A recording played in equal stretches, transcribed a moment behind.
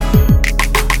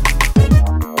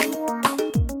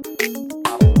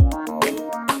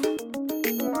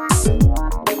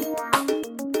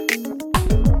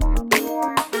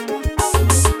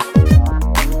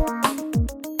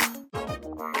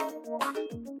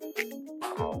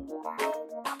All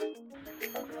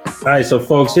right, so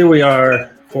folks, here we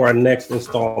are for our next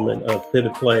installment of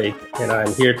Pivot Play, and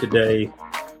I'm here today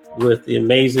with the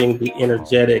amazing, the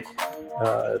energetic.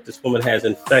 This woman has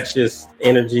infectious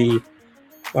energy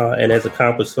and has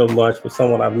accomplished so much with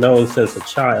someone I've known since a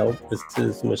child. This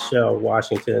is Michelle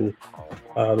Washington,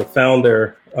 the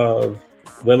founder of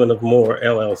Women of More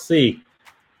LLC.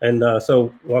 And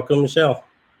so welcome, Michelle.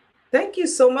 Thank you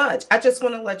so much. I just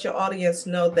want to let your audience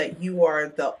know that you are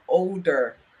the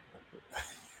older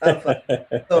of us.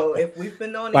 So if we've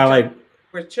been knowing each other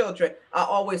for children, I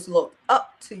always look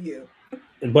up to you.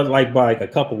 But like by a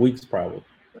couple weeks, probably.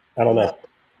 I don't know.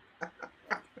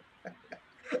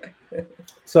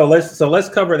 So let's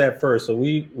cover that first. So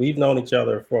we've known each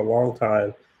other for a long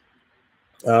time.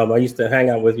 I used to hang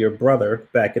out with your brother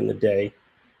back in the day,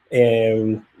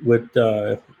 and would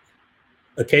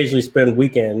occasionally spend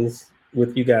weekends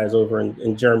with you guys over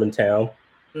in Germantown.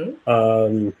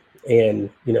 Mm-hmm. And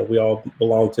we all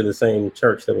belonged to the same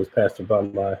church that was pastored by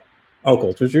my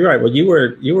uncles. Which you're right. Well, you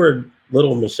were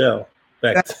little Michelle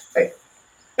back. Right.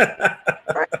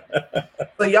 Right.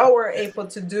 So y'all were able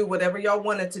to do whatever y'all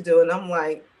wanted to do, and I'm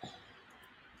like,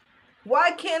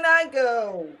 why can't I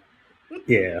go?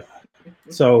 Yeah.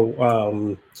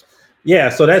 So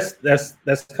so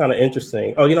that's kind of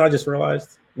interesting. Oh, I just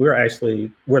realized we're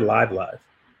live,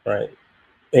 right?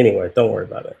 Anyway, don't worry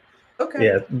about it. Okay.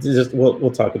 Yeah, just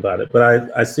we'll talk about it.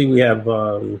 But I see we have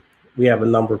a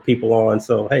number of people on.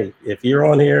 So hey, if you're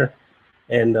on here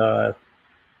and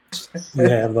you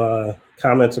have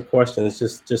comments or questions,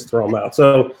 just throw them out.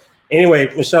 So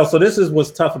anyway, Michelle, so this is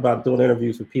what's tough about doing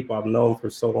interviews with people I've known for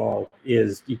so long,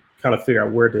 is you kind of figure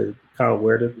out where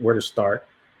to start.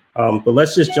 But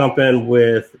let's just jump in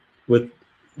with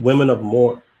Women of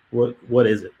More. What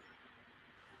is it?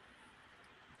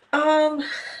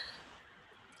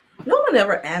 No one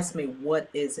ever asked me what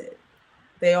is it.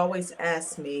 They always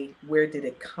ask me, where did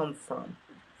it come from?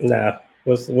 Nah.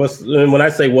 When I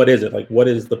say what is it, like what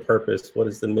is the purpose? What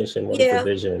is the mission? What is the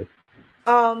vision?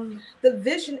 The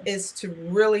vision is to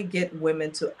really get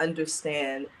women to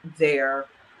understand their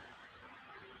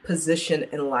position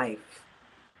in life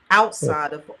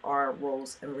outside of our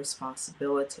roles and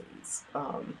responsibilities.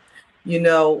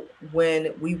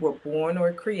 When we were born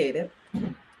or created,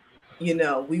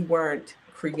 we weren't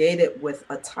created with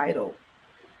a title.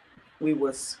 We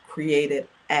was created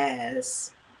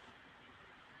as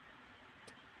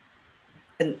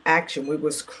an action. We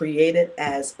was created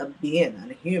as a being,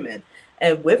 a human.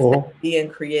 And with being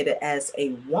created as a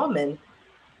woman,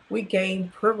 we gain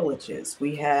privileges.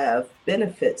 We have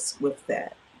benefits with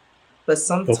that. But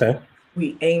sometimes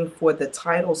we aim for the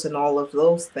titles and all of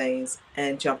those things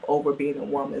and jump over being a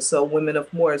woman. So Women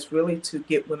of More is really to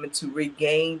get women to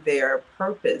regain their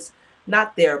purpose,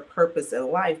 not their purpose in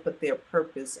life, but their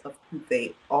purpose of who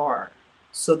they are,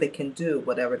 so they can do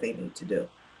whatever they need to do.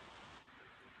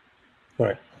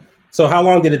 Right. So how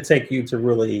long did it take you to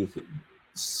really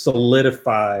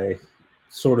solidify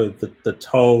sort of the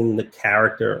tone, the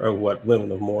character of what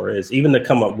Women of More is, even to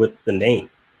come up with the name?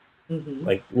 Mm-hmm.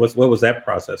 Like, what was that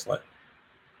process like?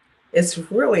 It's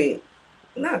really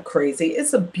not crazy.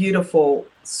 It's a beautiful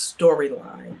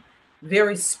storyline,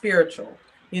 very spiritual.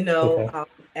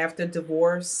 After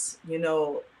divorce,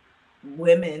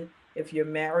 women, if you're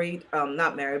married,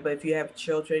 not married, but if you have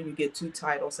children, you get 2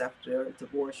 titles after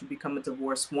divorce. You become a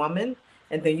divorced woman,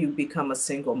 and then you become a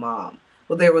single mom.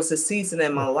 Well, there was a season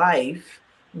in my life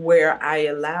where I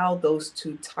allowed those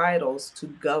 2 titles to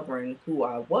govern who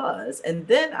I was. And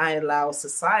then I allowed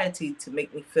society to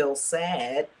make me feel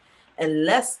sad and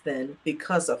less than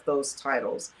because of those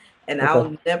titles. And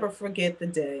I'll never forget the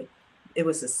day. It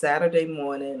was a Saturday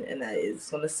morning, and it's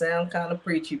going to sound kind of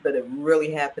preachy, but it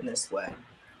really happened this way.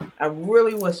 I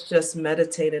really was just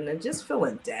meditating and just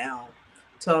feeling down,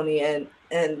 Tony.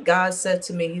 And God said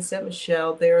to me, he said,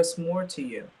 Michelle, there's more to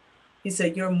you. He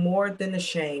said, you're more than the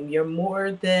shame. You're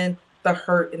more than the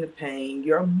hurt and the pain.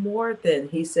 You're more than,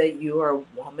 he said, you are a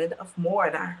woman of more.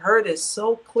 And I heard it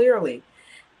so clearly.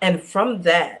 And from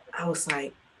that, I was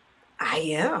like, I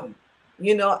am.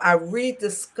 I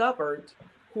rediscovered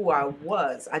who I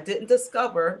was. I didn't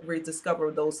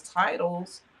rediscover those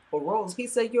titles or roles. He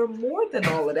said, you're more than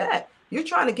all of that. You're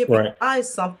trying to get me to buy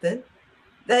something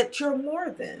that you're more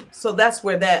than. So that's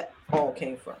where that all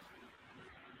came from.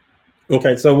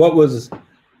 Okay, so what was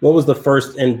the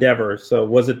first endeavor? So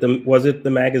was it the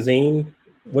magazine?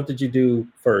 What did you do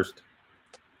first?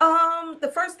 The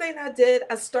first thing I did,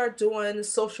 I started doing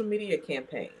social media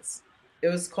campaigns. It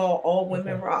was called All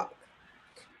Women Rock.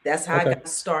 That's how I got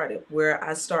started, where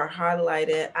I started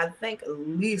highlighting, I think, at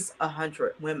least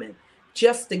 100 women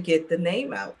just to get the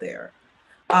name out there.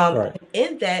 Right.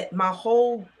 In that, my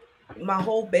whole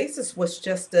basis was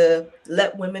just to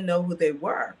let women know who they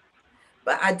were.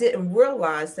 But I didn't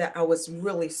realize that I was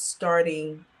really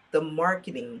starting the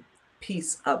marketing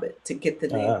piece of it to get the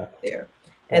name there.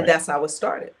 And Right. that's how it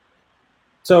started.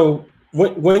 So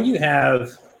when you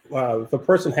have, if a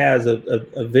person has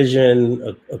a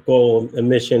vision, a goal, a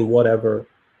mission, whatever,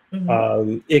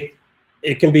 Mm-hmm.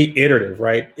 It can be iterative,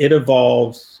 right? It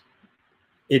evolves.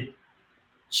 It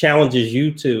challenges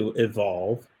you to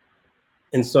evolve.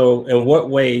 And so, in what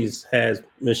ways has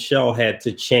Michelle had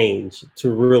to change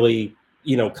to really,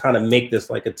 kind of make this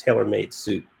like a tailor-made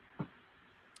suit?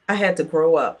 I had to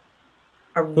grow up.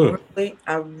 Hmm.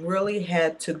 I really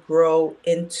had to grow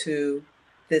into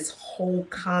this whole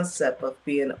concept of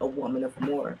being a woman of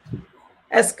more.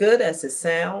 As good as it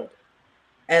sounds,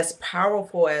 as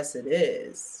powerful as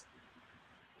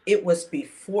it was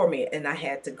before me, and I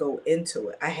had to go into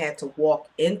it. I had to walk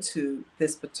into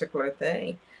this particular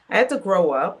thing. I had to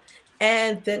grow up,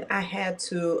 and then I had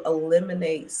to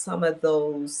eliminate some of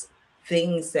those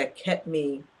things that kept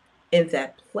me in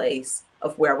that place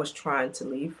of where I was trying to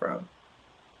leave from.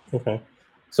 Okay.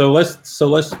 So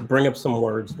let's bring up some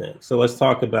words then. So let's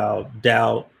talk about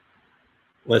doubt.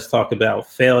 Let's talk about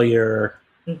failure.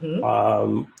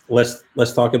 Hmm.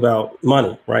 Let's talk about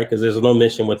money, right? Because there's no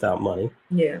mission without money.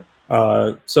 Yeah.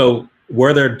 So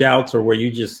were there doubts, or were you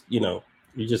just, you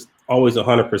just always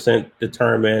 100%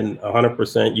 determined,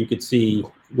 100% you could see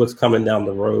what's coming down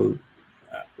the road?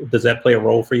 Does that play a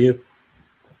role for you?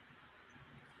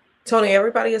 Tony,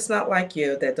 everybody is not like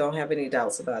you that don't have any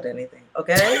doubts about anything,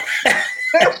 okay?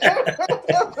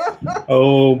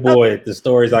 Oh boy, the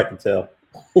stories I can tell.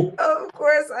 Of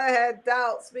course, I had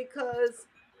doubts because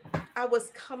I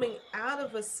was coming out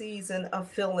of a season of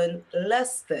feeling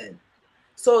less than.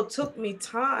 So it took me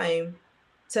time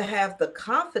to have the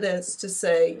confidence to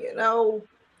say,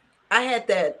 I had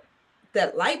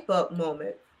that light bulb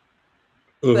moment.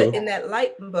 But Mm-hmm. in that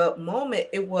light bulb moment,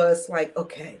 it was like,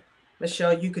 okay,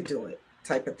 Michelle, you could do it,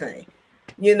 type of thing,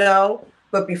 you know.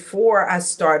 But before I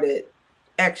started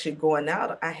actually going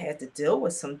out, I had to deal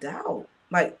with some doubt.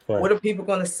 Like, Right. what are people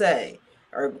going to say?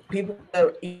 Are people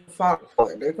that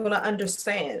follow? They're going to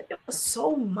understand. It was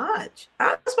so much.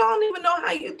 I don't even know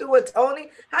how you do it, Tony.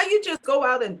 How you just go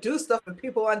out and do stuff and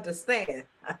people understand.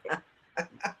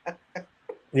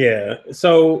 Yeah.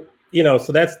 So,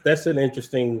 so that's an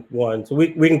interesting one. So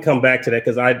we can come back to that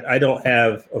because I don't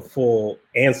have a full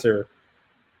answer,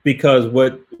 because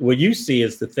what you see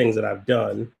is the things that I've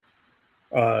done.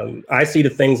 I see the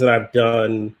things that I've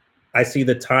done. I see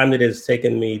the time that it's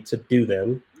taken me to do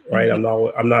them. Right.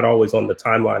 Mhm, I'm not always on the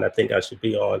timeline I think I should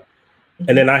be on. And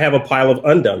mhm. then I have a pile of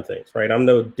undone things. Right. I'm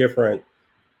no different,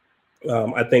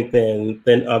 I think,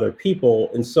 than other people.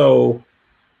 And so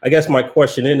I guess my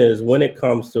question is, when it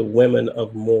comes to women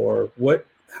of more,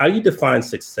 how do you define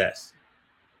success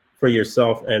for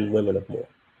yourself and women of more?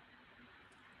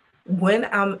 When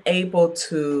I'm able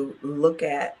to look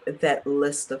at that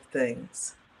list of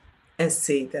things and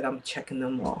see that I'm checking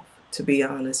them off, to be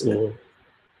honest with Mm-hmm. you,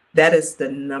 that is the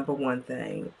number one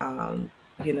thing.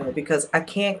 Because I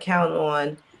can't count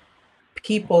on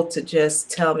people to just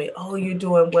tell me, oh, you're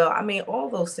doing well. I mean, all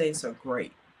those things are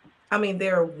great. I mean,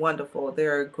 they're wonderful.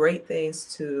 They're great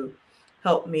things to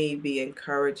help me be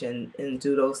encouraged and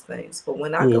do those things. But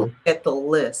when I go Mm-hmm. at the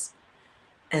list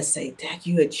and say, Dad,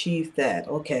 you achieved that.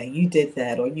 Okay, you did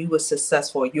that, or you were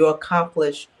successful, you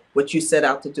accomplished what you set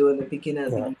out to do in the beginning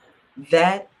of the Right. year.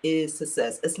 That is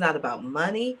success. It's not about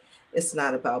money. It's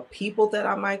not about people that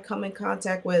I might come in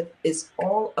contact with. It's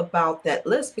all about that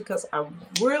list because I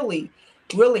really,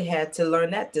 really had to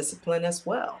learn that discipline as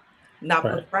well, not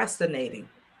Right. procrastinating.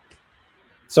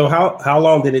 So how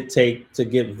long did it take to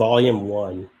get volume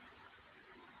one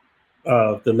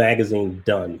of the magazine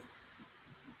done?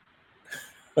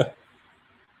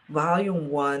 Volume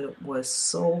one was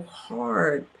so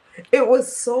hard. It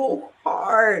was so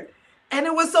hard. And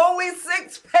it was only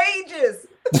 6 pages.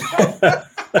 It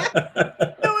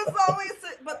was always,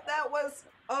 but that was,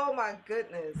 oh my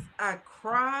goodness. I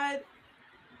cried.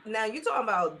 Now you talking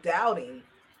about doubting.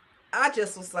 I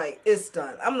just was like, it's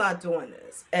done. I'm not doing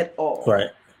this at all. Right.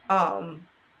 Um,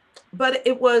 but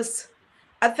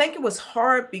I think it was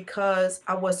hard because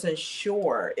I wasn't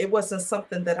sure. It wasn't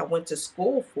something that I went to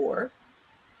school for.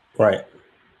 Right.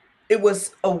 It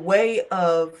was a way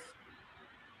of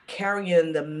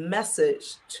carrying the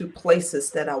message to places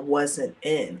that I wasn't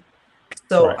in.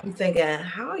 So Right. I'm thinking,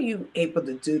 how are you able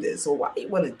to do this? Or why do you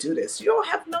want to do this? You don't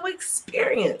have no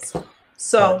experience. Right.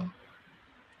 So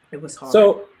it was hard.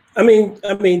 So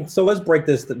So let's break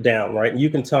this down, right? You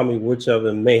can tell me which of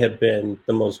them may have been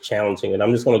the most challenging, and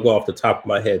I'm just going to go off the top of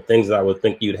my head, things that I would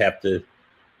think you'd have to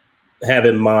have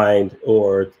in mind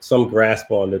or some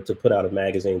grasp on to put out a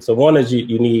magazine. So one is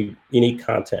you need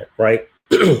content, right?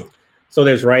 So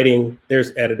there's writing,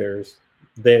 there's editors,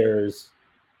 there's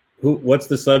what's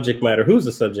the subject matter, who's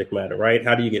the subject matter, right?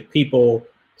 How do you get people,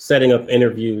 setting up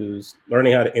interviews,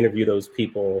 learning how to interview those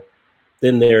people.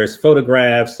 Then there's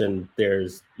photographs and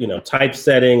there's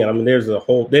typesetting. I mean, there's a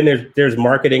whole. Then there's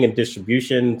marketing and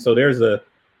distribution. So there's I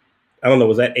don't know,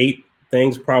 was that 8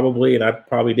 things probably, and I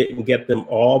probably didn't get them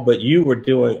all. But you were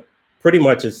doing pretty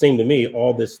much, it seemed to me,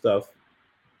 all this stuff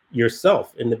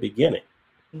yourself in the beginning.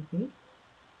 Mm-hmm.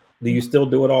 Do you still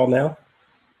do it all now?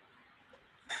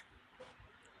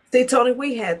 See, Tony,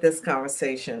 we had this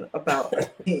conversation about.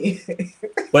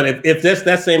 But if that's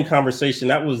that same conversation,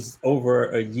 that was over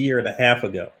a year and a half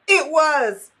ago. It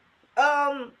was.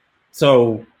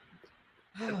 So,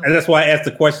 and that's why I asked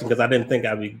the question, because I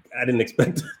didn't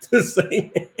expect the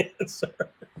same answer.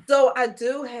 So I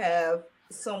do have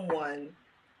someone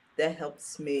that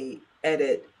helps me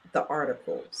edit the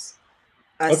articles.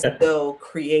 I still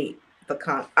create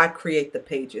I create the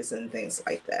pages and things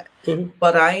like that. Mm-hmm.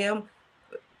 But I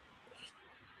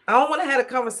don't want to have a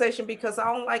conversation, because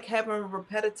I don't like having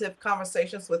repetitive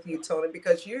conversations with you, Tony,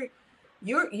 because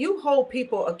you hold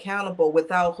people accountable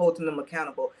without holding them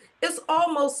accountable. It's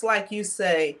almost like you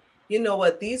say, you know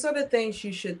what, these are the things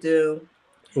you should do.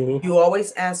 Mm-hmm. You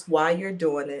always ask why you're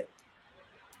doing it,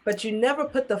 but you never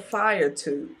put the fire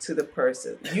to the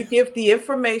person. You give the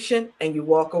information and you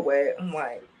walk away. I'm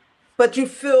like, but you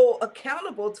feel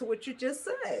accountable to what you just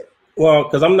said. Well,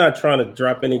 because I'm not trying to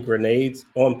drop any grenades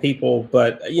on people,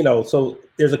 but so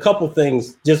there's a couple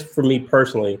things just for me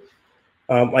personally.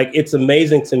 Like, it's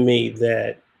amazing to me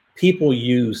that people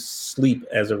use sleep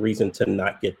as a reason to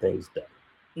not get things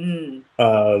done.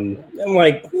 I'm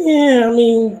like, yeah, I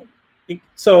mean,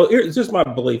 so it's just my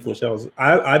belief, Michelle.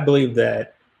 I believe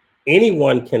that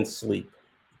anyone can sleep,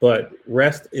 but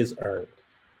rest is earned.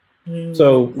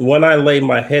 So when I lay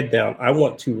my head down, I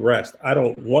want to rest. I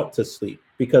don't want to sleep,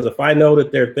 because if I know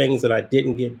that there are things that I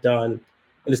didn't get done,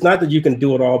 and it's not that you can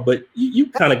do it all, but you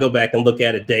kind of go back and look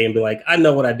at a day and be like, I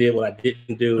know what I did, what I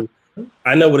didn't do.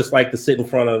 I know what it's like to sit in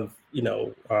front of,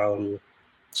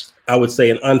 I would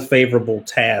say, an unfavorable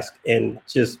task and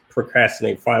just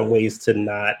procrastinate, find ways to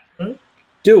not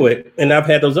do it. And I've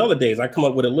had those other days. I come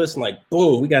up with a list and, like,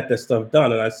 boom, we got that stuff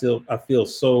done. And I feel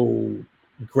so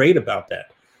great about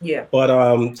that. Yeah.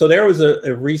 But so there was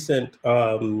a recent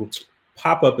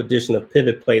pop-up edition of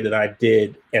Pivot Play that I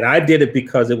did, and I did it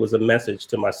because it was a message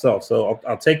to myself. So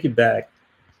I'll take you back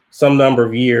some number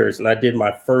of years, and I did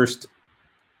my first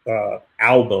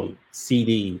album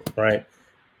CD, right?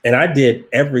 And I did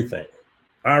everything.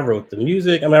 I wrote the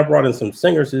music. I mean, I brought in some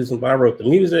singers, but I wrote the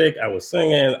music. I was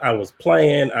singing. I was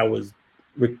playing. I was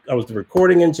the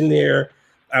recording engineer.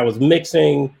 I was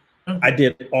mixing. I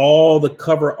did all the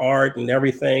cover art and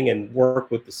everything, and worked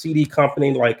with the CD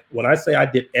company. Like, when I say I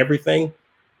did everything,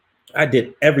 I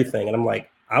did everything. And I'm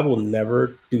like, I will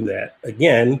never do that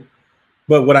again.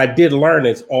 But what I did learn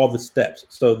is all the steps.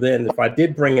 So then if I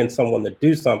did bring in someone to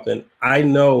do something, I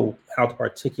know how to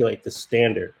articulate the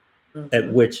standard at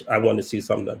which I want to see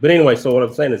something done. But anyway, so what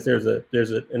I'm saying is there's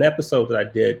an episode that I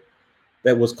did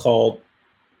that was called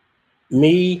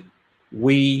Me,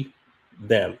 We,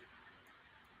 Them.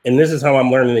 And this is how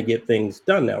I'm learning to get things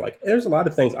done now. Like, there's a lot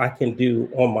of things I can do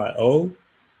on my own.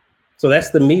 So that's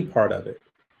the me part of it.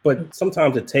 But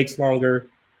sometimes it takes longer,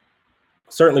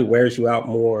 certainly wears you out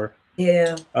more.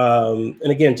 Yeah. And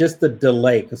again, just the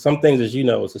delay, because some things, as you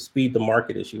know, is a speed to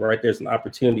market issue, right? There's an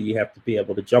opportunity, you have to be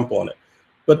able to jump on it.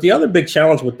 But the other big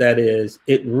challenge with that is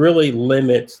it really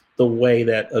limits the way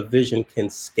that a vision can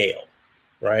scale,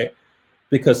 right?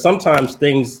 Because sometimes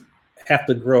things have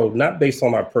to grow, not based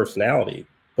on our personality,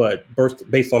 but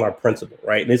based on our principle,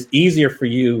 right? And it's easier for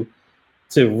you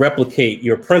to replicate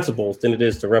your principles than it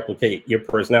is to replicate your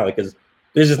personality, because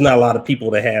there's just not a lot of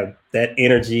people that have that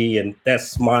energy and that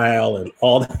smile and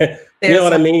all that. You know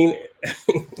what I mean?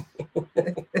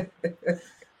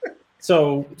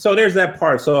 So there's that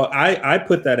part. So I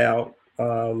put that out,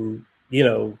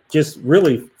 just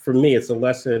really, for me, it's a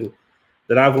lesson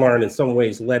that I've learned in some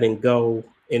ways, letting go.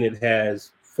 And it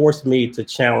has forced me to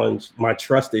challenge my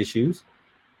trust issues.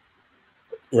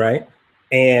 Right.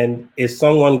 And is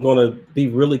someone going to be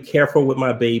really careful with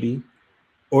my baby,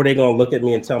 or are they going to look at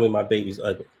me and tell me my baby's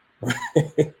ugly?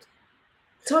 Right?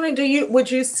 Tony, would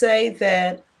you say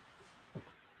that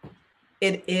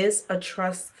it is a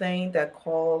trust thing that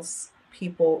calls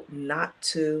people not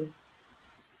to?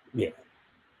 Yeah.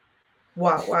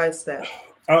 Why is that?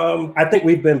 I think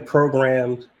we've been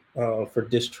programmed for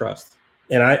distrust,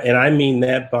 and I mean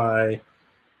that by,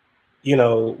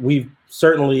 we've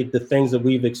certainly the things that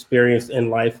we've experienced in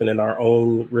life and in our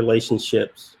own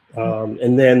relationships,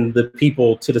 and then the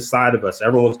people to the side of us.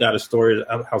 Everyone's got a story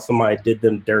of how somebody did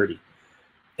them dirty,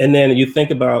 and then you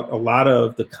think about a lot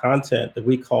of the content that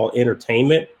we call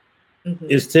entertainment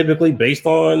is typically based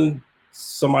on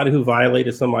somebody who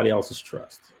violated somebody else's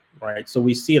trust, right? So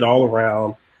we see it all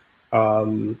around.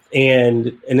 And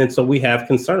then so we have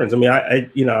concerns. I mean, I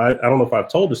don't know if I've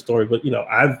told the story, but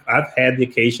I've had the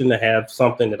occasion to have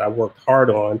something that I worked hard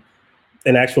on,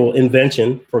 an actual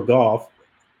invention for golf.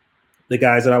 The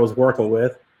guys that I was working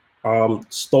with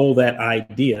stole that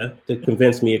idea to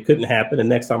convince me it couldn't happen. And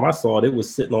next time I saw it, it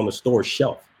was sitting on the store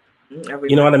shelf.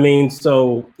 You know what I mean?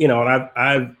 So,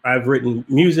 and I've written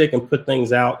music and put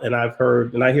things out, and I've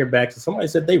heard, and I hear back to somebody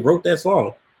said they wrote that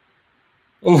song.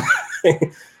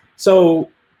 So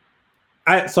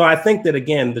I think that,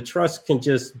 again, the trust can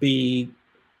just be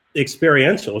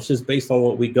experiential. It's just based on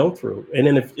what we go through. And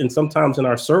then and sometimes in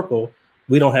our circle,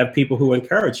 we don't have people who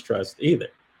encourage trust either.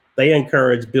 They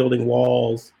encourage building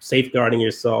walls, safeguarding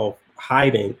yourself,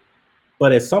 hiding.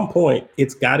 But at some point,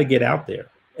 it's got to get out there.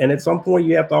 And at some point,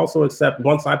 you have to also accept,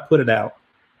 once I put it out,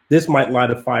 this might light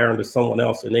a fire under someone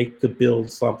else, and they could build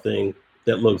something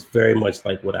that looks very much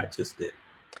like what I just did.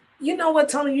 You know what,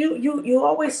 Tony, you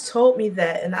always told me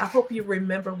that, and I hope you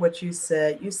remember what you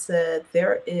said. You said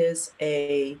there is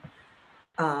a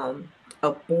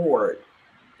board,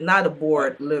 not a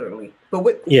board literally, but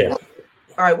what? Yeah.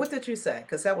 All right, what did you say?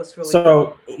 Because that was really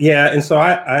so good. Yeah, and so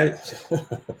I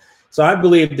so I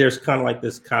believe there's kind of like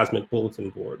this cosmic bulletin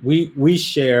board. We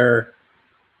share,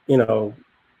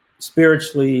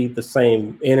 spiritually the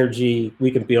same energy.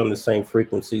 We can be on the same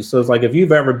frequency. So it's like, if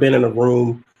you've ever been in a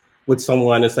room with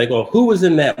someone, it's like, oh, who was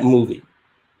in that movie,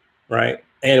 right?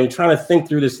 And I'm trying to think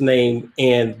through this name,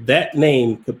 and that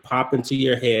name could pop into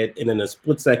your head, and in a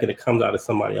split second, it comes out of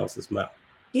somebody else's mouth.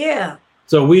 Yeah.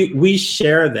 So we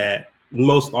share that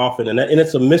most often, and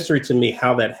it's a mystery to me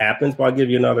how that happens. But I'll give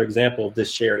you another example of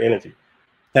this shared energy.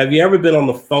 Have you ever been on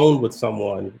the phone with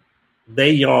someone,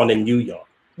 they yawn and you yawn?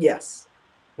 Yes.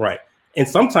 Right. And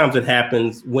sometimes it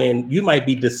happens when you might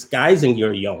be disguising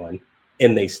your yawn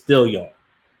and they still yawn.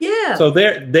 Yeah. So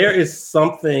there is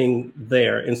something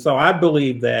there. And so I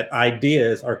believe that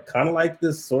ideas are kind of like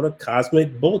this sort of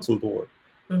cosmic bulletin board.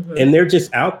 And they're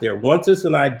just out there. Once it's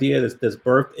an idea that's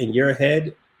birthed in your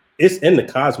head, it's in the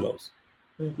cosmos.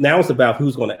 Now it's about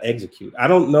who's going to execute. I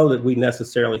don't know that we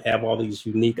necessarily have all these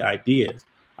unique ideas.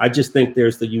 I just think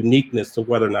there's the uniqueness to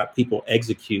whether or not people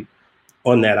execute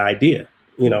on that idea.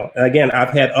 Again, I've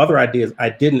had other ideas I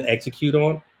didn't execute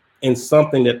on, and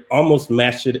something that almost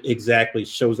matched it exactly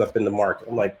shows up in the market.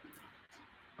 I'm like,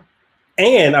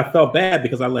 and I felt bad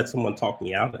because I let someone talk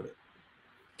me out of it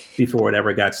before it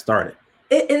ever got started.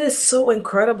 It is so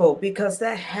incredible because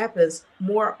that happens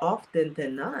more often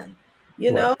than none,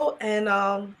 Right. And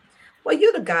well,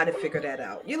 you're the guy to figure that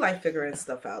out. You like figuring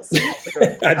stuff out. So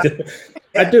I do.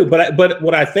 Yeah. I do, but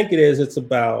what I think it is, it's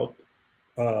about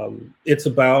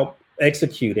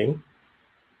executing.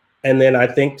 And then I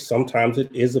think sometimes it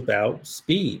is about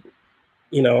speed,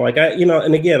 and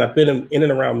again, I've been in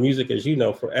and around music, as you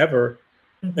know, forever.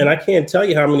 And I can't tell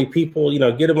you how many people,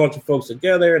 get a bunch of folks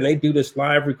together and they do this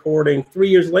live recording. 3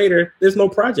 years later, there's no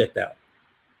project out.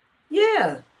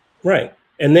 Yeah. Right.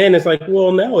 And then it's like,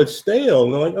 well, now it's stale.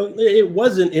 And like, oh, it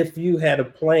wasn't if you had a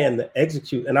plan to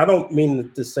execute. And I don't mean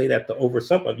to say that to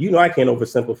oversimplify. I can't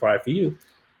oversimplify it for you.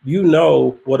 You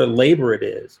know what a labor it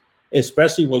is,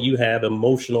 especially when you have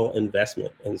emotional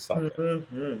investment in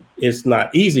something. It's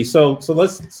not easy. So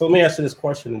let me ask you this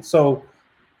question. So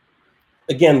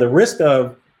again, the risk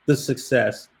of the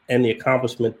success and the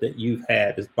accomplishment that you've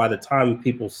had is, by the time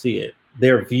people see it,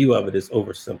 their view of it is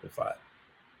oversimplified.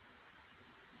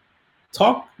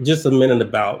 Talk just a minute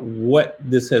about what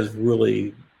this has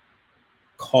really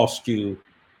cost you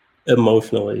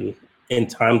emotionally, in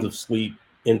times of sleep,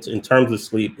 in terms of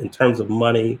sleep, in terms of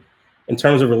money, in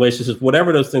terms of relationships,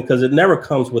 whatever those things, because it never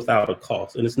comes without a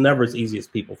cost, and it's never as easy as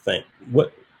people think.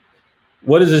 What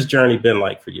has this journey been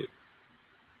like for you?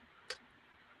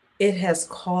 It has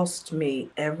cost me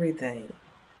everything.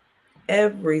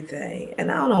 Everything.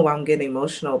 And I don't know why I'm getting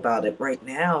emotional about it right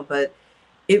now, but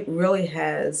it really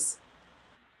has.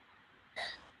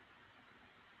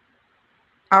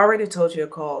 I already told you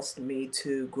it caused me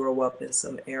to grow up in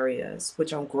some areas,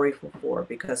 which I'm grateful for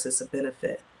because it's a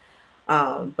benefit.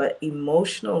 But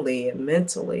emotionally and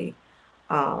mentally,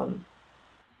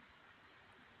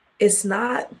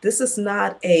 this is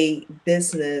not a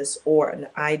business or an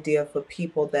idea for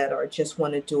people that are just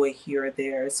want to do it here or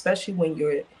there, especially when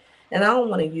you're, and I don't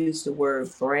want to use the word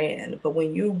brand, but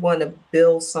when you want to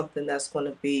build something that's going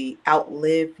to be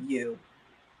outlive you,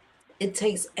 it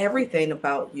takes everything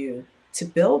about you to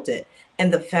build it.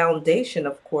 And the foundation,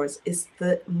 of course, is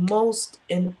the most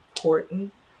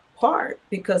important part,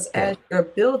 because as you're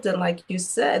building, like you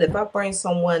said, if I bring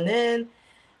someone in,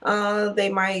 they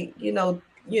might,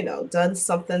 done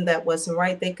something that wasn't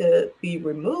right, they could be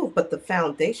removed, but the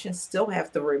foundation still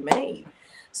have to remain.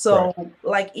 So,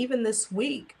 like even this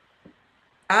week,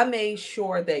 I made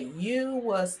sure that you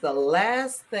was the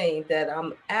last thing that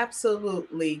I'm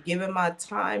absolutely giving my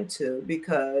time to,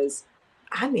 because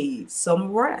I need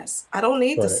some rest. I don't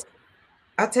need to,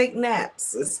 I take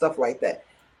naps and stuff like that,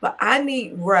 but I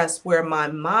need rest where my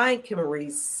mind can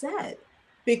reset,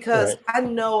 because I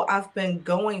know I've been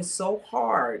going so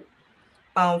hard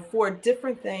for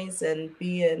different things and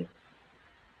being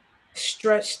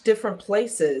stretched different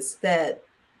places that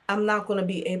I'm not going to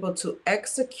be able to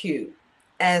execute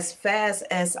as fast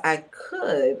as I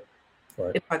could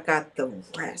if I got the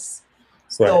rest.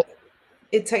 So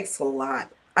it takes a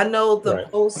lot. I know the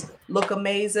posts look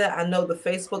amazing. I know the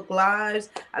Facebook lives.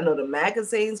 I know the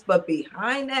magazines, but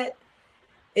behind that,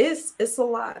 it's a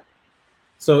lot.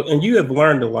 So, and you have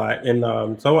learned a lot, and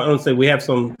so I want to say we have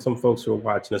some folks who are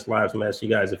watching this live. So I'm asking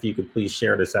you guys if you could please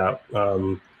share this out,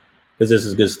 because this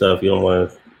is good stuff. You don't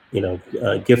want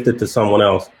to, gift it to someone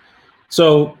else.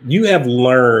 So you have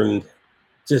learned,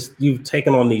 you've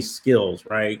taken on these skills,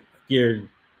 right? You're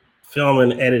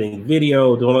filming, editing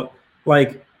video, doing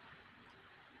like,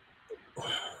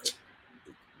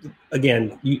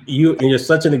 again, you're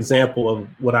such an example of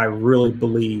what I really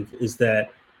believe is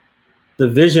that the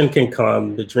vision can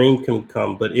come, the dream can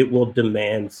come, but it will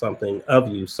demand something of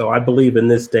you. So I believe in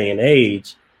this day and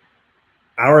age,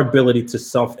 our ability to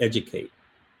self-educate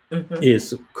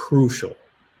is crucial,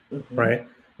 right?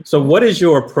 So what is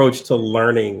your approach to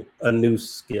learning a new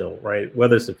skill, right?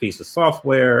 Whether it's a piece of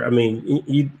software, I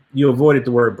mean, you avoided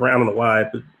the word brand, I don't know why,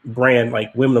 but brand,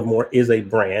 like Women of More is a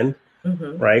brand,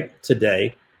 right,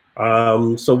 today.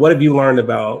 So what have you learned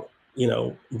about,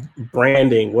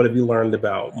 branding? What have you learned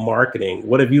about marketing?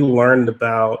 What have you learned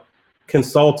about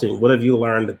consulting? What have you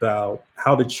learned about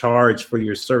how to charge for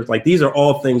your service? Like, these are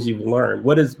all things you've learned.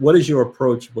 What is your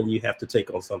approach when you have to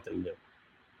take on something new?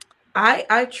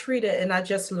 I treat it, and I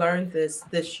just learned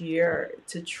this year,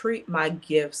 to treat my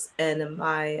gifts and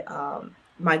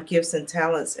my gifts and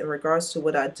talents in regards to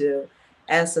what I do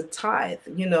as a tithe.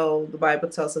 The Bible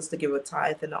tells us to give a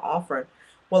tithe and an offering.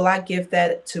 Well, I give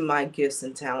that to my gifts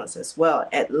and talents as well,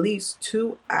 at least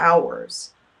 2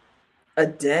 hours a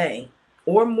day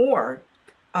or more,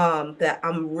 that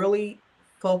I'm really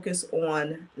focused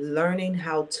on learning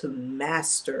how to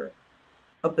master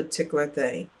a particular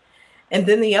thing. And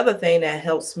then the other thing that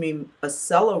helps me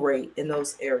accelerate in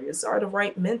those areas are the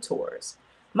right mentors.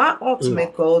 My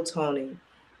ultimate goal, Tony,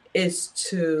 is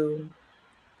to,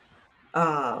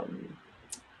 I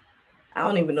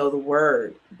don't even know the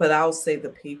word, but I'll say the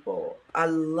people. I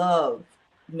love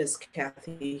Miss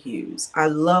Kathy Hughes. I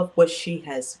love what she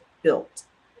has built.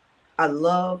 I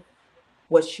love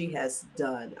what she has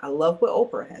done. I love what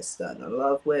Oprah has done. I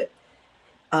love what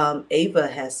Ava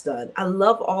has done. I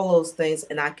love all those things,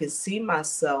 and I can see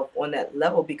myself on that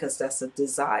level because that's a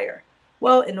desire.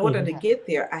 Well, in order to get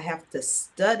there, I have to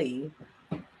study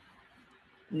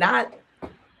not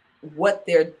what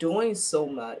they're doing so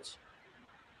much,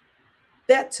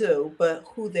 that too, but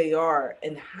who they are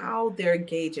and how they're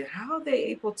engaging, how they're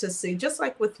able to see, just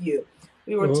like with you.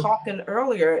 We were talking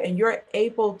earlier, and you're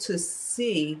able to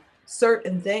see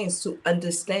certain things to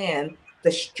understand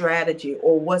the strategy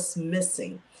or what's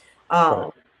missing.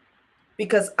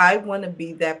 Because I want to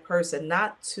be that person,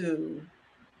 not to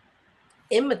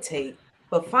imitate,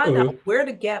 but find out where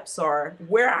the gaps are,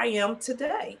 where I am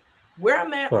today, where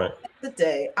I'm at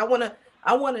today. I want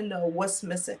to know what's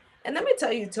missing. And let me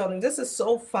tell you, Tony, this is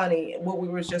so funny what we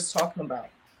were just talking about.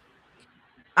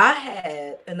 I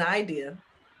had an idea,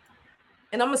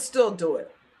 and I'm gonna still do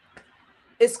it.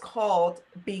 It's called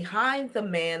Behind the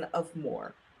Man of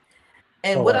More.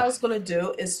 And what I was going to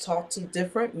do is talk to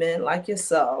different men like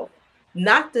yourself,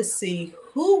 not to see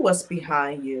who was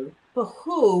behind you, but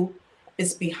who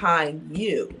is behind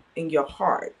you in your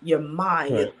heart, your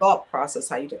mind, your thought process,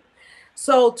 how you do.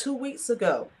 So 2 weeks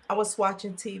ago, I was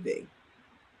watching TV.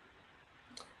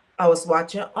 I was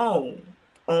watching OWN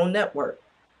Network.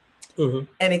 And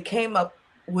it came up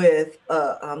with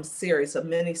a series, a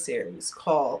mini series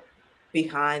called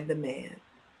Behind the Man.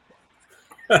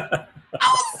 I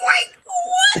was like,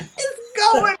 what is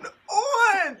going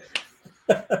on?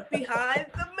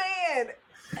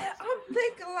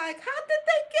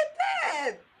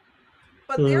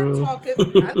 they're talking.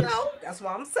 I know, that's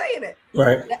why I'm saying it.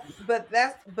 Right. But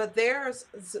theirs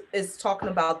is talking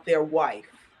about their wife,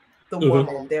 the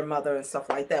woman, their mother, and stuff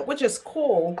like that, which is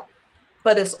cool.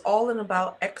 But it's all in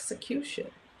about execution.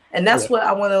 And that's what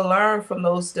I want to learn from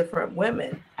those different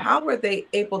women. How were they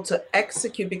able to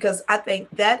execute? Because I think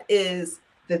that is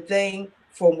the thing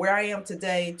from where I am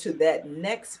today to that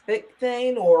next big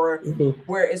thing, or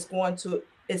where it's going to,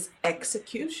 is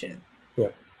execution. Yeah.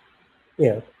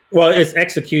 Yeah. Well, it's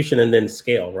execution and then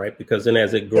scale, right? Because then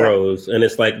as it grows, and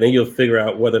it's like, then you'll figure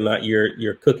out whether or not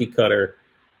your cookie cutter,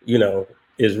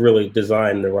 is really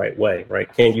designed the right way,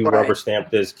 right? Can you rubber stamp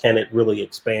this? Can it really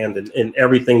expand in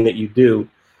everything that you do?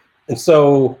 And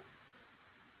so,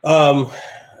 so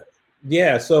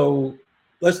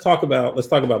let's talk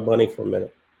about money for a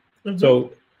minute.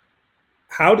 So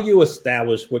how do you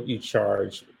establish what you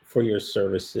charge for your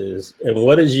services, and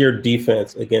what is your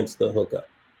defense against the hookup?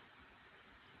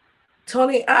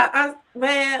 Tony,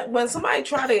 man, when somebody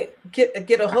try to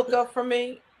get a hookup from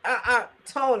me,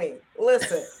 Tony,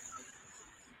 listen,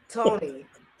 Tony,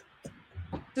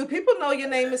 do people know your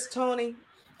name is Tony?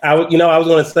 I was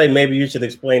going to say, maybe you should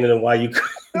explain it and why you,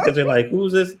 because they're like,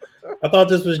 who's this? I thought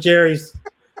this was Jerry's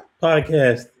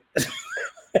podcast.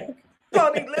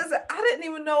 Tony, listen, I didn't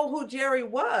even know who Jerry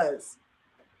was.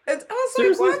 And I was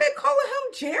like, why are they calling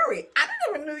him Jerry? I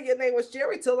didn't even know your name was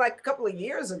Jerry till like a couple of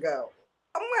years ago.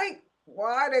 I'm like,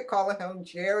 why are they calling him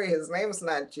Jerry? His name is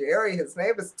not Jerry. His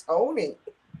name is Tony.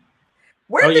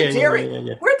 Where did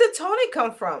Tony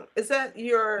come from? Is that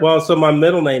your... Well, so my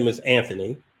middle name is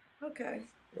Anthony. Okay.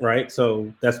 Right.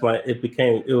 So that's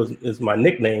it was my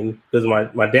nickname, because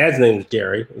my dad's name is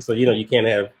Jerry. And so, you can't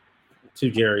have two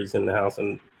Jerrys in the house.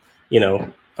 And,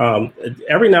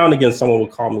 every now and again, someone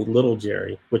would call me Little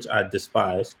Jerry, which I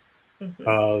despise.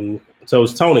 So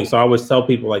it's Tony. So I always tell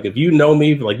people, like, if you know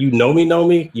me, like, know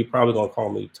me, you're probably going to call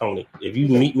me Tony. If you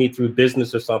meet me through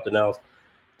business or something else,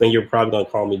 then you're probably going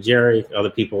to call me Jerry. Other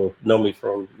people know me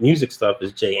from music stuff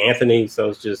as J. Anthony. So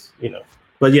it's just,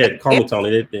 but yeah, call me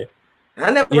Tony. I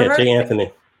never heard J.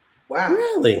 Anthony. Wow.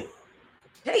 Really?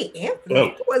 Hey, Anthony,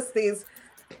 what was these?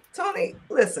 Tony,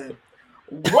 listen,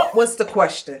 what was the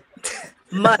question?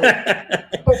 Money.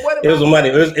 It was money.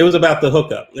 It was about the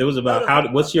hookup. It was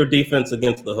about what's your defense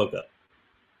against the hookup?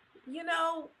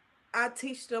 I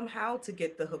teach them how to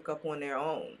get the hookup on their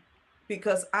own,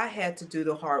 because I had to do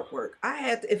the hard work.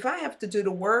 If I have to do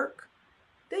the work,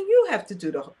 then you have to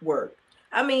do the work.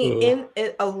 I mean,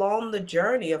 along the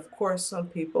journey, of course, some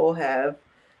people have,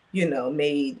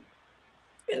 made,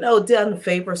 done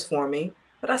favors for me,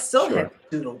 but I still have to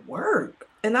do the work.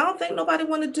 And I don't think nobody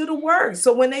want to do the work.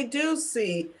 So when they do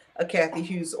see a Kathy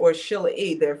Hughes or Sheila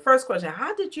E., their first question,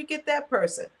 how did you get that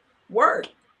person? Work.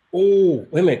 Oh,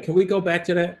 wait a minute. Can we go back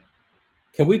to that?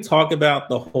 Can we talk about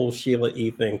the whole Sheila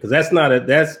E. thing? Because that's a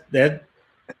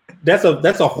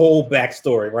whole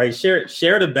backstory, right?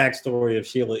 Share the backstory of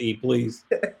Sheila E., please.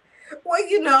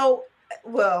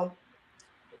 Well,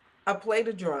 I play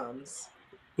the drums.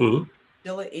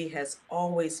 Sheila E. has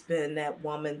always been that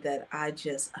woman that I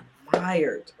just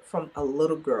admired from a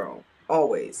little girl,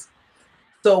 always.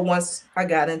 So once I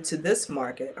got into this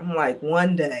market, I'm like,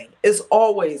 one day, it's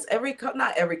always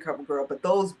not every cover girl, but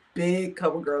those big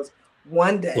cover girls,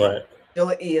 one day,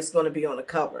 Sheila E. is going to be on the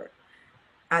cover.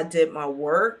 I did my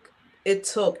work. It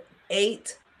took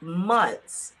 8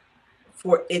 months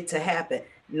for it to happen.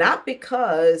 Not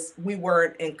because we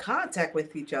weren't in contact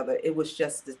with each other. It was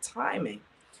just the timing.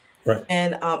 Right.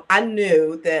 And I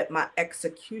knew that my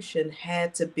execution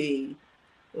had to be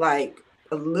like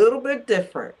a little bit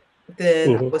different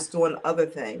than I was doing other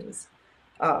things.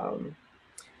 So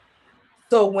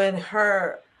when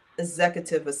her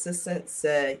executive assistant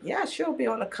said, yeah, she'll be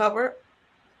on the cover,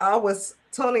 I was,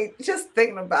 Tony, just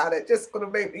thinking about it, just going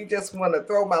to make me just want to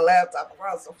throw my laptop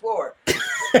across the floor.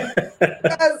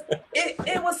 Because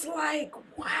it was like,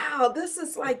 wow, this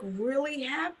is like really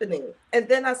happening. And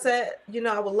then I said,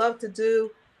 I would love to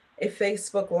do a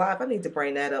Facebook Live. I need to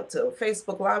bring that up to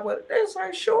Facebook Live. It's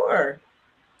like, sure,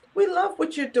 we love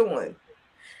what you're doing.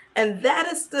 And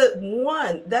that's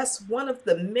one of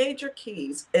the major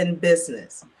keys in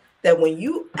business, that when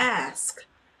you ask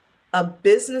a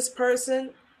business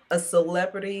person, a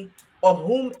celebrity, or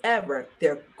whomever,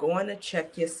 they're going to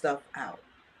check your stuff out.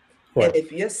 Right. And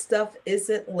if your stuff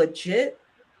isn't legit,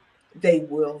 they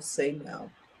will say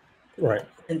no. Right.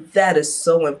 And that is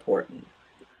so important.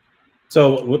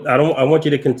 So I want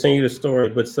you to continue the story,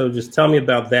 but so just tell me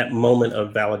about that moment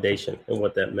of validation and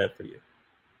what that meant for you.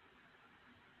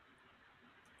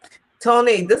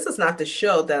 Tony, this is not the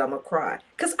show that I'm going to cry,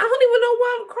 because I don't even know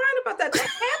why I'm crying about that. That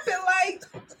happened like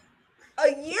a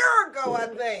year ago, I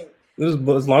think. It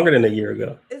was longer than a year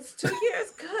ago. It's 2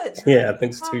 years. Good. Yeah, I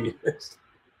think it's 2 years.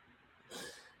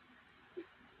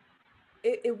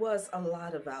 It was a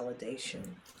lot of validation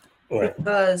Right.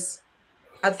 because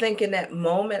I think in that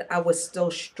moment I was still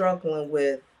struggling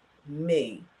with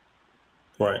me,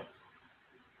 Right.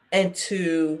 and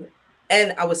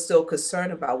I was still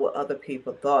concerned about what other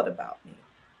people thought about me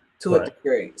to a Right.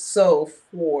 degree. So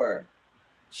for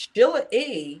Sheila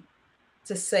E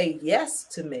to say yes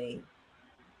to me,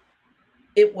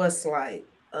 it was like,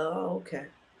 oh, okay.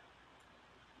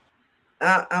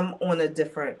 I'm on a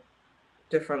different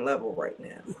level right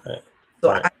now. Right. So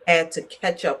Right. I had to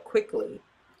catch up quickly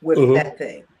with that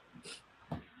thing.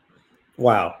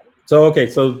 Wow. So okay,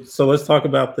 so let's talk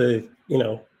about the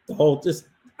whole, just,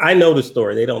 I know the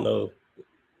story. They don't know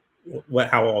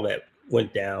how all that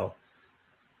went down.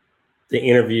 The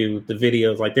interview, the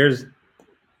videos, like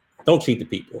don't cheat the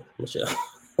people, Michelle.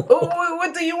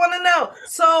 What do you want to know?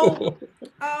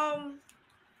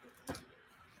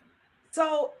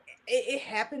 So it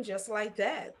happened just like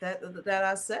that. That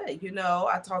I said,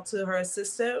 I talked to her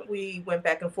assistant. We went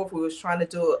back and forth. We was trying to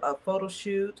do a photo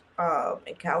shoot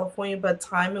in California, but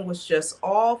timing was just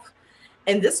off.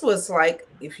 And this was like,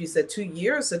 if you said 2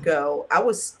 years ago, I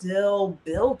was still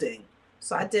building.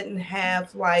 So I didn't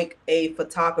have like a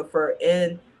photographer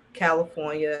in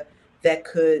California that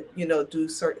could, do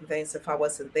certain things if I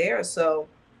wasn't there. So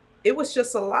it was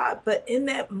just a lot. But in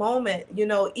that moment,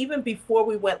 even before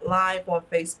we went live on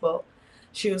Facebook,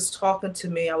 she was talking to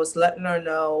me. I was letting her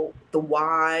know the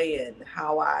why and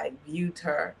how I viewed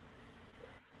her.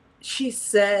 She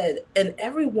said, and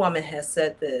every woman has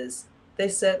said this, they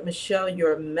said, Michelle,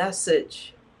 your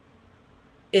message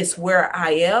is where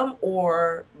I am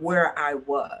or where I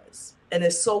was. And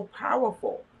it's so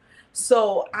powerful.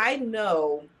 So I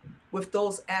know with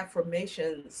those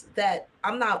affirmations that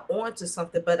I'm not on to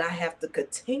something, but I have to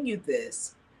continue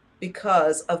this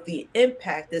because of the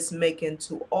impact it's making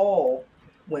to all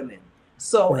women.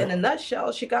 So in a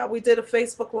nutshell, we did a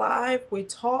Facebook Live, we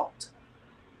talked.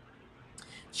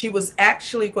 She was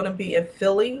actually going to be in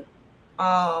Philly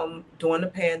during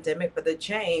the pandemic, but the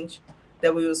change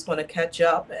that we was going to catch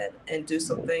up and do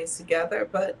some things together.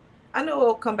 But I know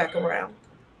it'll come back around.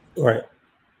 Right.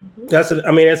 It's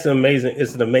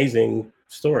an amazing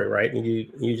story, right? And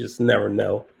you just never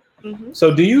know.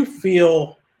 So do you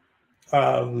feel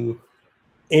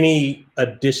any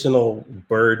additional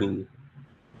burden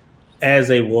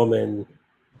as a woman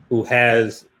who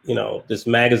has, this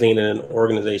magazine and an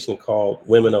organization called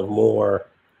Women of More,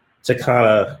 to kind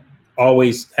of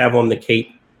always have on the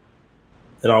cape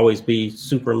and always be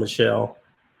super Michelle?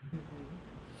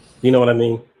 You know what I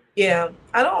mean? Yeah,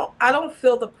 I don't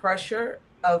feel the pressure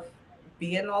of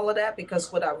being all of that,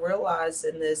 because what I realized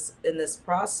in this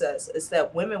process is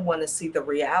that women want to see the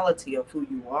reality of who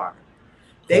you are.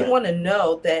 They want to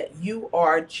know that you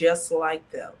are just like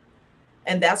them.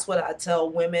 And that's what I tell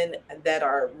women that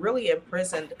are really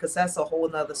imprisoned, because that's a whole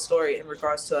nother story in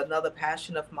regards to another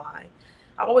passion of mine.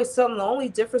 I always tell them the only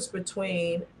difference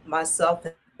between myself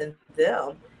and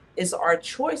them is our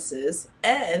choices,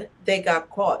 and they got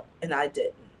caught and I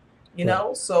didn't.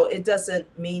 So it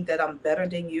doesn't mean that I'm better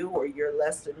than you or you're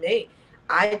less than me.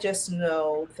 I just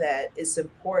know that it's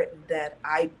important that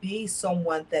I be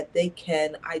someone that they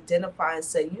can identify and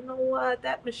say, you know what,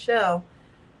 that Michelle,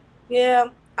 yeah,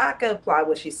 I can apply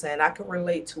what she's saying. I can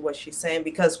relate to what she's saying,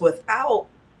 because without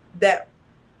that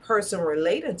person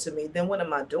relating to me, then what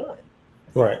am I doing?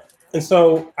 Right. And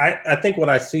so I think what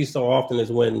I see so often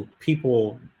is when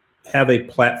people have a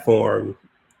platform,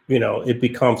 it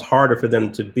becomes harder for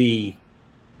them to be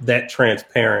that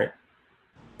transparent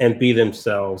and be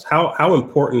themselves. How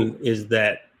important is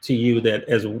that to you, that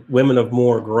as Women of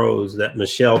More grows, that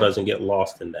Michelle doesn't get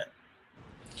lost in that?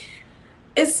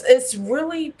 It's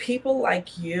really people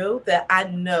like you that I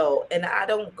know, and I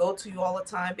don't go to you all the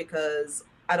time because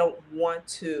I don't want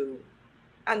to.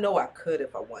 I know I could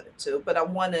if I wanted to, but I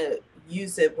want to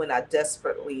use it when I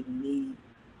desperately need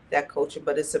that coaching.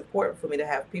 But it's important for me to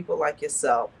have people like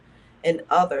yourself and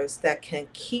others that can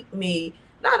keep me,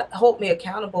 not hold me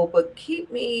accountable, but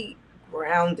keep me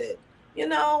grounded.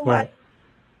 Like,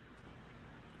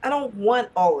 I don't want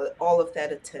all of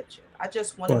that attention. I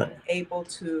just want to be able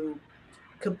to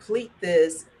complete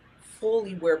this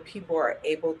fully, where people are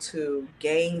able to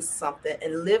gain something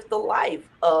and live the life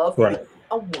of being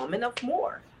a woman of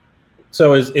more.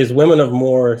 So is Women of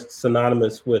More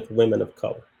synonymous with women of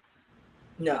color?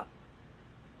 No.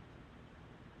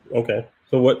 Okay.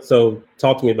 So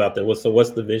talk to me about that. What's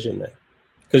the vision then?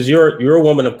 Because you're a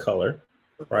woman of color,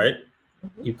 right?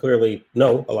 You clearly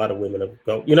know a lot of women of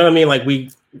color. You know what I mean? Like we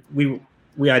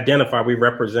identify, we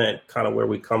represent kind of where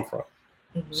we come from.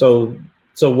 Mm-hmm.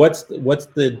 So what's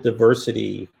the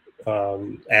diversity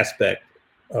aspect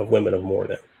of Women of More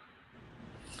then?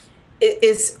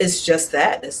 It's just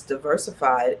that it's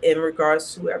diversified in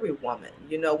regards to every woman.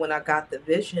 You know, when I got the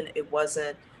vision, it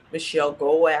wasn't, Michelle,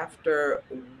 go after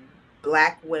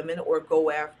Black women or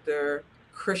go after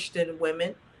Christian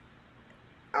women.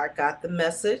 I got the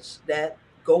message that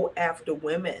go after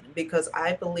women, because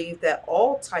I believe that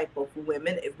all type of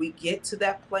women, if we get to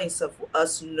that place of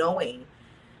us knowing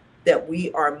that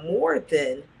we are more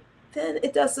than, then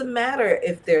it doesn't matter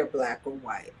if they're Black or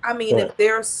white. I mean, Right. if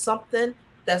there's something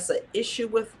that's an issue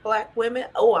with Black women,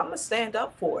 oh, I'm gonna stand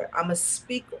up for it. I'm gonna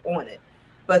speak on it.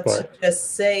 But to Right.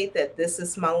 just say that this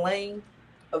is my lane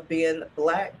of being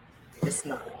Black, it's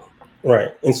not.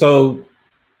 Right. And so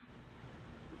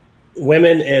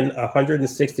women in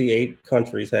 168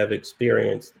 countries have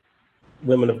experienced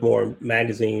Women of More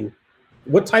magazine.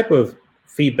 What type of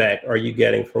feedback are you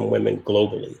getting from women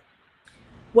globally?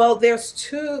 Well, there's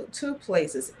two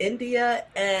places, India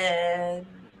and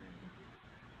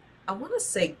I want to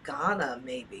say Ghana,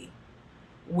 maybe,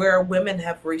 where women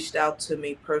have reached out to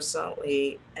me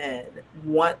personally and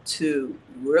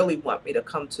really want me to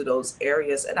come to those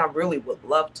areas. And I really would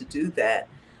love to do that,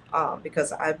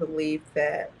 because I believe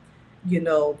that,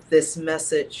 this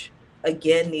message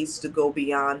again needs to go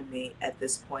beyond me at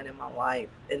this point in my life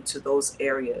into those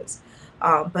areas.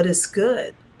 But it's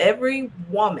good. Every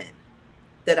woman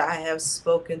that I have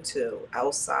spoken to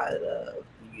outside of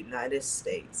the United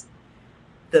States,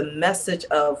 the message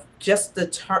of just the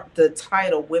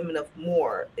title Women of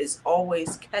More is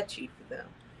always catchy for them,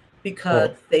 because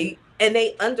Right.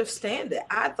 they understand it.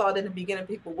 I thought in the beginning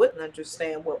people wouldn't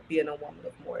understand what being a woman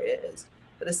of more is,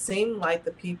 but it seemed like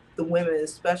the women,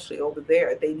 especially over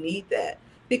there, they need that,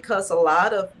 because a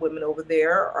lot of women over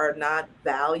there are not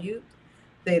valued.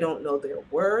 They don't know their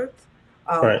worth.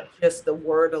 Right. Just the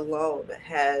word alone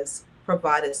has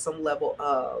provided some level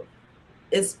of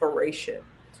inspiration.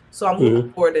 So I'm looking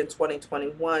Mm-hmm. forward in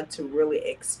 2021 to really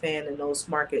expand in those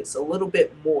markets a little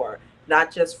bit more,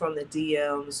 not just from the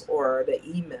DMs or the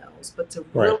emails, but to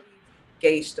Right. really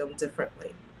gauge them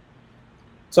differently.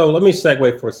 So let me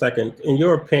segue for a second. In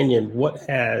your opinion, what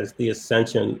has the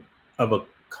ascension of a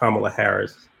Kamala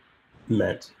Harris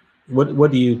meant?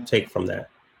 What do you take from that?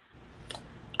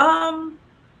 Um,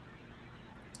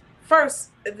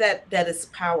 First, that is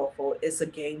powerful. It's a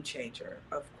game changer,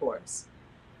 of course.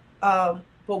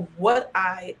 But what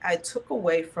I took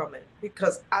away from it,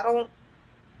 because I don't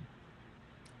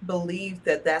believe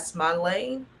that that's my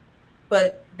lane,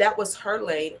 but that was her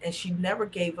lane, and she never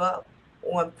gave up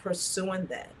on pursuing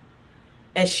that.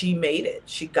 And she made it.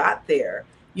 She got there.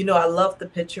 I love the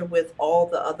picture with all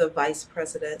the other vice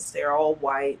presidents. They're all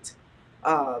white,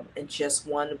 and just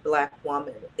one Black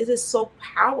woman. It is so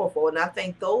powerful, and I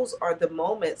think those are the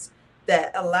moments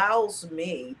that allows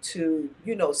me to,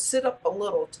 sit up a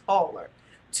little taller,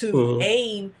 to Mm-hmm.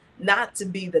 aim not to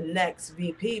be the next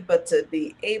VP, but to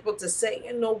be able to say,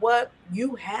 you know what,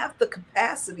 you have the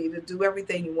capacity to do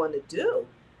everything you want to do.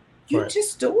 You Right.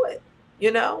 just do it,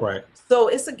 you know? Right. So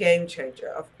it's a game changer,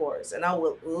 of course. And I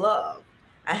would love,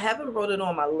 I haven't wrote it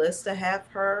on my list to have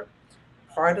her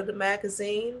part of the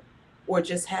magazine or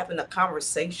just having a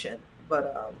conversation.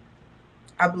 But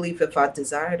I believe if I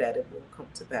desire that, it will come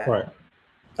to pass. Right.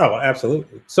 Oh,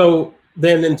 absolutely. So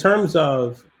then in terms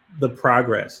of the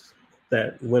progress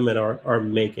that women are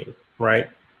making, right?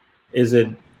 Is it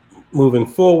moving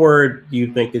forward? Do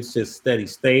you think it's just steady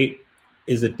state?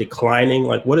 Is it declining?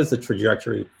 Like, what is the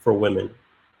trajectory for women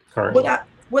What currently? I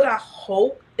what I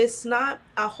hope it's not,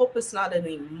 I hope it's not an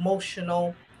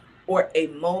emotional or a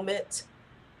moment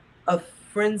of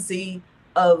frenzy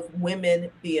of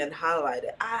women being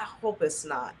highlighted. I hope it's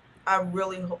not. I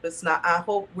really hope it's not. I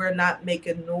hope we're not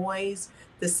making noise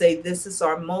to say this is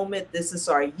our moment, this is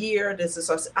our year, this is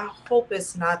our. I hope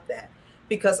it's not that,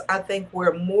 because I think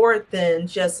we're more than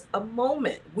just a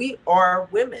moment. We are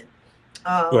women.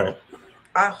 Um, Right.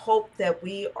 I hope that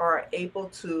we are able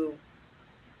to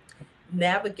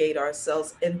navigate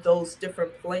ourselves in those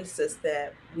different places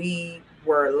that we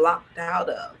were locked out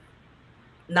of,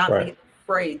 not Right. being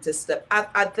afraid to step.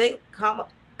 I think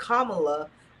Kamala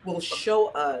will show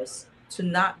us to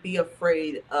not be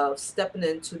afraid of stepping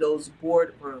into those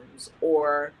boardrooms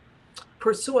or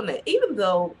pursuing it, even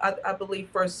though I believe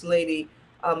First Lady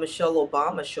Michelle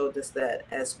Obama showed us that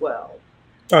as well.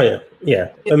 Oh yeah.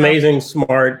 Yeah. You know? Amazing,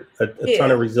 smart, a ton of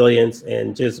Yeah. resilience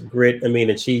and just grit. I mean,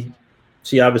 and she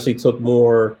obviously took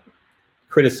more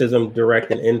criticism,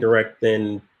 direct and indirect,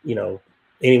 than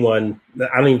anyone.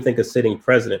 I don't even think a sitting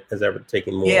president has ever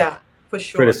taken more Yeah. For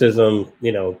sure. criticism.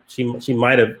 You know, she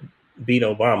might have beat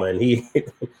Obama, and he,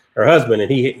 her husband,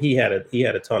 and he had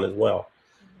a ton as well.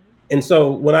 And so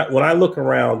when I look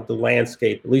around the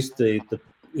landscape, at least the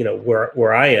you know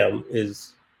where I am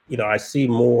is, you know, I see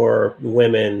more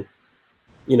women,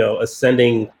 you know,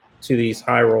 ascending to these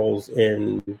high roles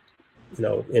in, you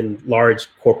know, in large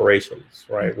corporations,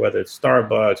 right? Whether it's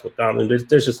Starbucks, McDonald's,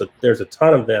 there's a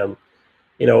ton of them,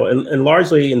 you know, and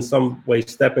largely in some way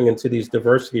stepping into these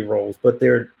diversity roles, but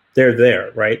they're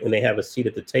there, right? And they have a seat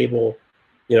at the table.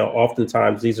 You know,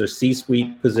 oftentimes these are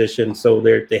C-suite positions, so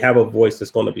they have a voice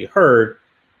that's going to be heard.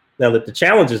 Now that the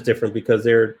challenge is different because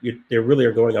they really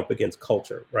are going up against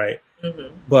culture, right?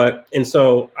 But and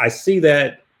so I see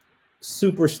that,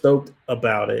 super stoked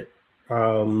about it.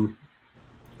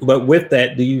 But with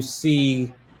that, do you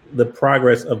see the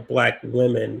progress of Black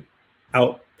women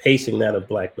outpacing that of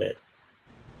Black men?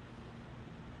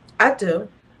 I do.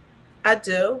 I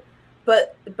do.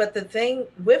 But the thing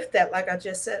with that, like I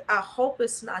just said, I hope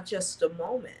it's not just a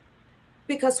moment,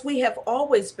 because we have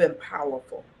always been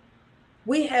powerful.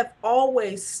 We have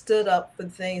always stood up for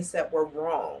things that were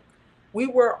wrong. We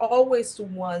were always the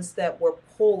ones that were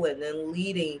pulling and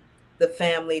leading the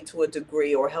family to a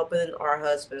degree, or helping our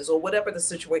husbands, or whatever the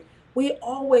situation. We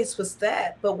always was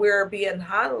that, but we're being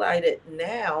highlighted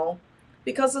now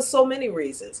because of so many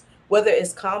reasons. Whether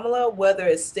it's Kamala, whether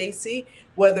it's Stacey,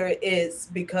 whether it's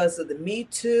because of the Me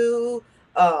Too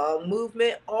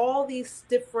movement, all these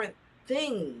different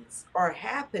things are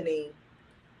happening.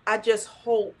 I just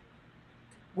hope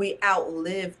we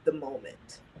outlive the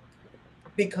moment,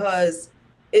 because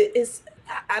it's,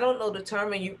 I don't know the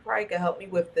term, and you probably can help me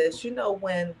with this.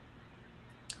 When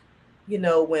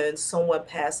someone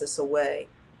passes away,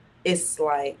 it's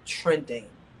like trending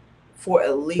for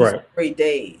at least Right. 3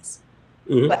 days.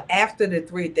 But Mm-hmm. after the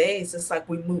 3 days, it's like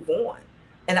we move on.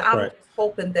 And I'm Right. just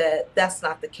hoping that that's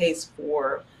not the case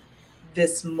for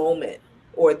this moment,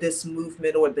 or this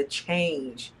movement, or the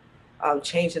changing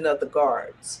of the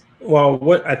guards. Well,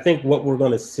 what we're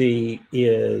going to see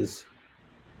is,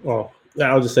 well,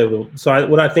 I'll just say,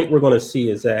 what I think we're going to see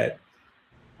is that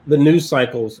the news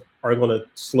cycles are going to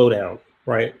slow down,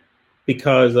 right?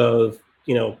 Because of,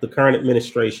 you know, the current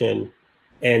administration,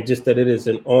 and just that it is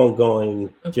an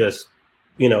ongoing, just,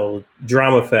 you know,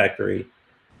 drama factory,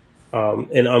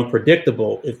 and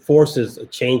unpredictable. It forces a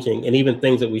changing, and even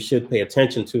things that we should pay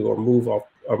attention to or moved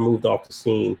off the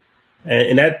scene.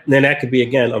 And that could be,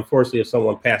 again, unfortunately, if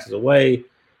someone passes away,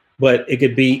 but it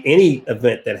could be any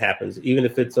event that happens, even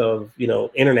if it's of, you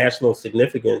know, international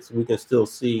significance. We can still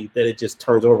see that it just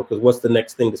turns over, because what's the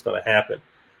next thing that's going to happen?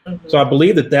 So I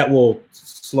believe that will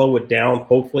slow it down,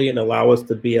 hopefully, and allow us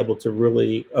to be able to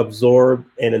really absorb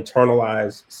and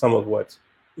internalize some of what's,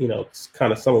 you know,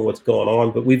 kind of some of what's going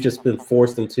on. But we've just been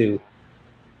forced into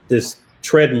this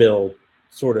treadmill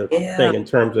sort of thing in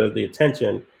terms of the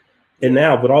attention. And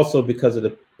now, but also because of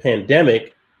the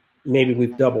pandemic, maybe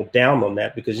we've doubled down on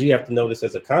that, because you have to notice,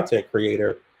 as a content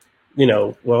creator, you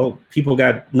know, well, people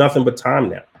got nothing but time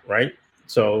now, right?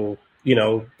 So, you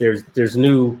know, there's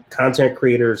new content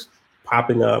creators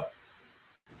popping up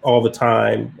all the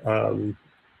time. And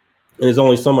there's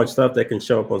only so much stuff that can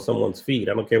show up on someone's feed.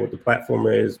 I don't care what the platform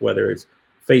is, whether it's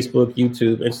Facebook,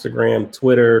 YouTube, Instagram,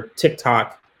 Twitter,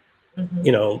 TikTok.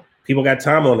 You know, people got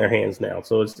time on their hands now,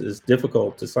 so it's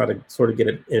difficult to sort of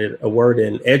get a word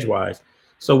in edgewise.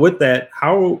 So with that,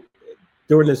 how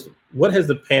during this, what has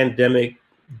the pandemic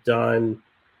done,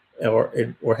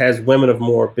 or has Women of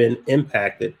More been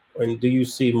impacted? And do you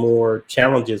see more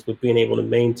challenges with being able to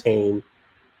maintain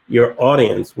your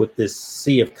audience with this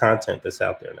sea of content that's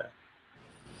out there now?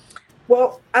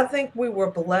 Well, I think we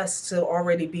were blessed to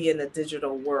already be in the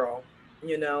digital world,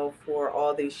 for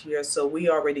all these years. So we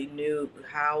already knew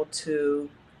how to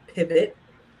pivot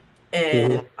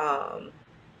and,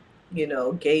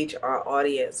 gauge our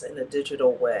audience in a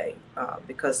digital way,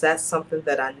 because that's something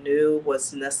that I knew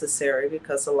was necessary,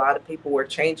 because a lot of people were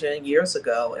changing years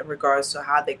ago in regards to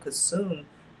how they consume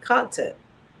content.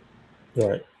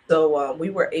 Right. So we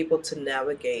were able to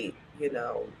navigate,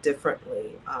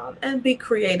 differently, and be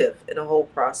creative in the whole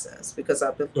process, because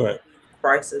I believe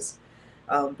crisis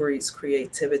breeds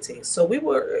creativity. So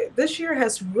this year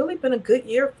has really been a good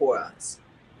year for us.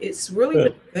 It's really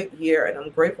been a good year, and I'm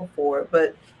grateful for it,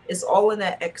 but it's all in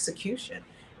that execution.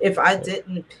 If I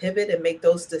didn't pivot and make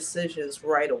those decisions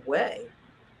right away,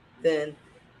 then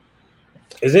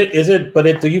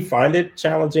do you find it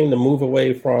challenging to move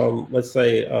away from, let's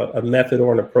say, a method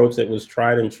or an approach that was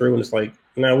tried and true, and it's like,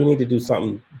 no, we need to do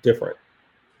something different?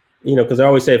 Because I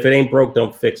always say, if it ain't broke,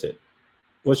 don't fix it.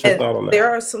 What's your thought on that? There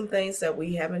are some things that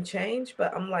we haven't changed,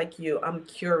 but I'm like you, I'm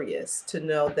curious to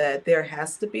know that there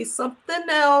has to be something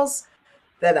else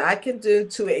that I can do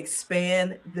to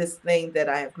expand this thing that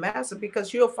I have mastered,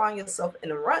 because you'll find yourself in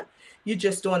a rut. You're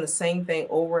just doing the same thing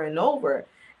over and over.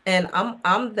 And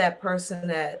I'm that person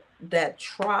that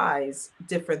tries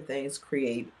different things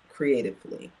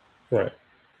creatively. Right.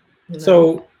 You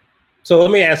know? So let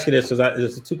me ask you this, because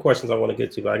there's two questions I want to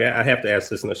get to, but I have to ask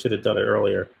this, and I should have done it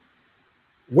earlier.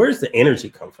 Where's the energy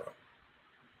come from?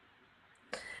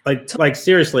 Like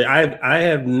seriously, I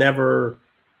have never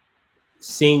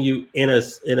seen you in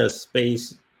a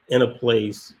space, in a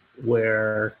place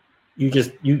where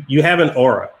you have an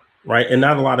aura, right? And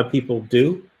not a lot of people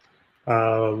do.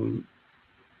 So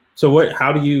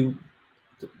how do you,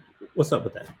 what's up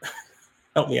with that?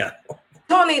 Help me out.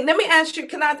 Tony, let me ask you,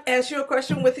 can I ask you a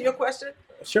question with your question?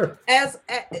 Sure.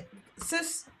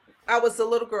 Since I was a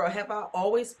little girl, have I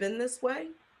always been this way?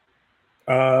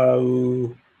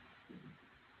 No.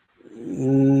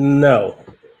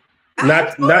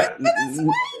 Not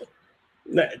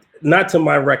to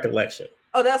my recollection.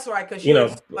 Oh, that's right, because you're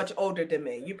so much older than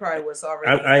me. You probably was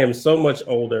already. I am so much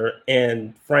older,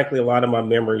 and frankly, a lot of my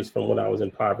memories from when I was in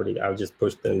poverty, I just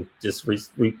pushed them.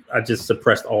 I just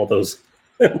suppressed all those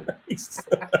memories.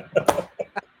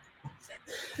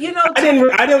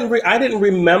 I didn't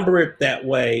remember it that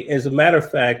way. As a matter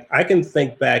of fact, I can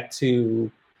think back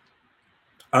to,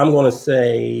 I'm going to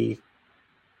say,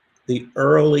 the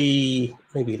early,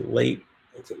 maybe late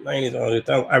 90s.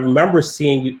 I remember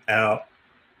seeing you out,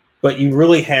 but you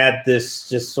really had this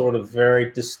just sort of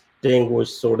very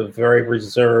distinguished, sort of very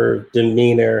reserved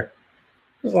demeanor.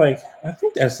 It was like, I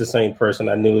think that's the same person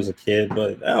I knew as a kid,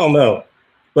 but I don't know.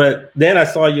 But then I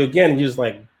saw you again, and you was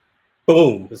like,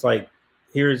 boom. It's like,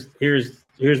 here's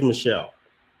Michelle.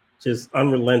 Just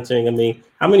unrelenting. I mean,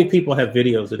 how many people have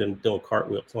videos of them doing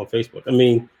cartwheels on Facebook? I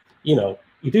mean, you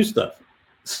do stuff.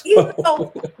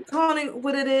 Tony,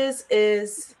 what it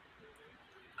is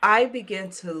I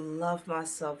begin to love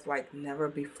myself like never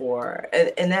before.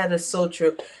 And that is so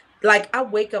true. Like, I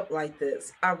wake up like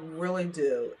this. I really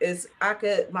do.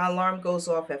 My alarm goes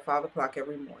off at 5 o'clock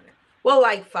every morning. Well,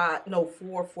 like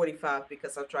 4:45,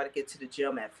 because I try to get to the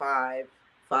gym at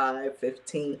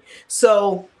 5:15.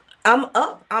 So I'm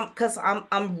up.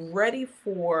 I'm ready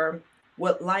for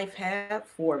what life had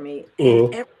for me.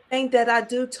 And everything that I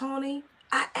do, Tony,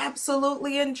 I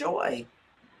absolutely enjoy.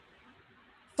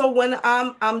 So when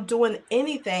I'm doing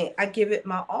anything, I give it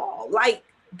my all. Like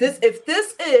this, if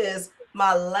this is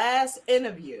my last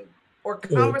interview or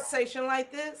conversation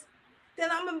like this, then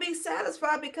I'm gonna be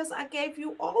satisfied because I gave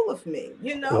you all of me.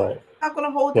 I'm not gonna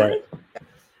hold it.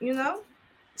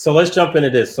 So let's jump into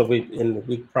this. So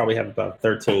we probably have about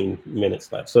 13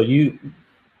 minutes left. So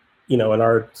in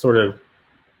our sort of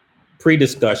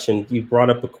pre-discussion, you brought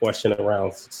up a question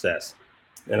around success.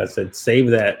 And I said, save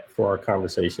that for our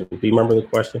conversation. Do you remember the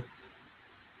question?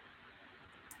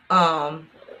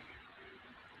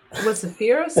 What's the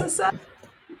fear of success?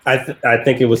 I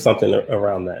think it was something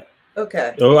around that.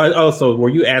 Okay. Also, were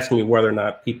you asking me whether or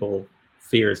not people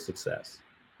fear success?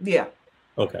 Yeah.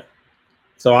 Okay.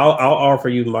 So I'll offer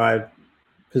you my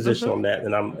position on that,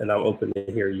 and I'm open to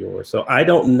hear yours. So I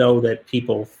don't know that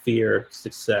people fear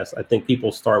success. I think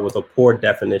people start with a poor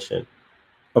definition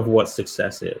of what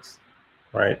success is.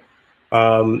 Right.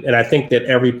 And I think that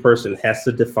every person has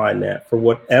to define that for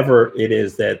whatever it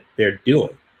is that they're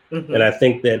doing. And I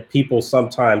think that people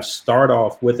sometimes start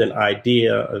off with an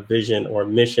idea, a vision, or a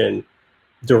mission,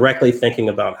 directly thinking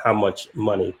about how much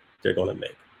money they're going to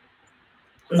make.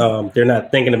 They're not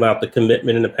thinking about the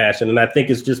commitment and the passion. And I think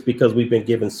it's just because we've been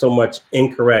given so much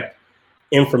incorrect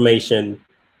information.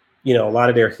 A lot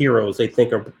of their heroes, they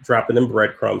think, are dropping them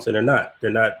breadcrumbs, and they're not.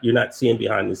 You're not seeing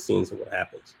behind the scenes of what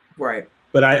happens. Right.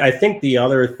 But I think the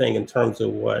other thing in terms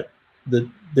of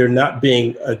there not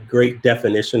being a great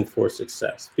definition for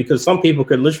success, because some people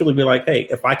could literally be like, hey,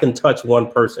 if I can touch one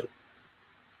person,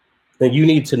 then you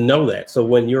need to know that. So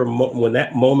when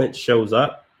that moment shows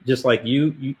up, just like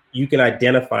you can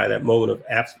identify that moment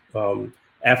of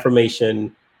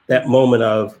affirmation, that moment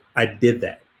of, I did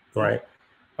that, right?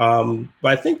 But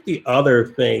I think the other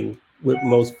thing with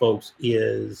most folks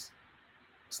is,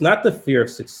 it's not the fear of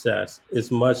success as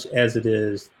much as it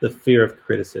is the fear of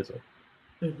criticism.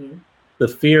 The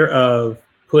fear of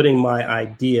putting my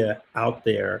idea out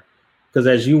there. Because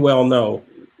as you well know,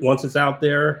 once it's out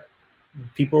there,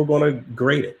 people are going to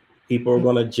grade it. People are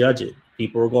going to judge it.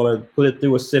 People are going to put it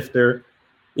through a sifter.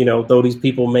 Though these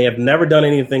people may have never done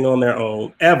anything on their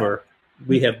own, ever,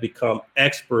 we have become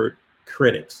expert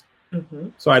critics.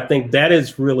 So I think that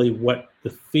is really what the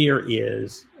fear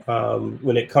is.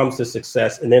 when it comes to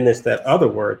success. And then there's that other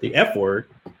word, the F word,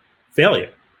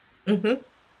 failure. Mm-hmm.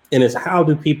 And it's how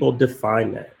do people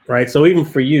define that, right? So even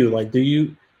for you, like, do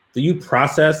you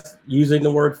process using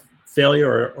the word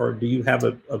failure, or do you have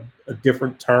a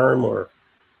different term, or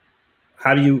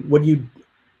how do you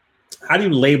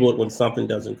label it when something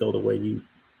doesn't go the way you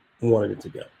wanted it to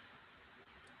go?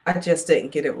 I just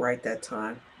didn't get it right that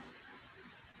time.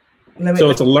 So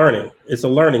it's a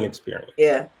learning experience.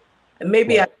 Yeah. And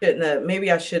maybe Right.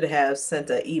 maybe I should have sent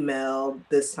an email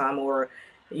this time, or,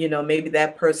 maybe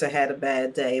that person had a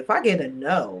bad day. If I get a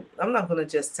no, I'm not going to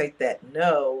just take that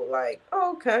no like,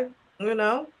 oh, okay,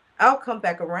 I'll come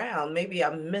back around. Maybe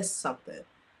I missed something,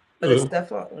 but it's Mhm.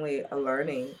 definitely a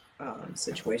learning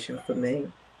situation for me.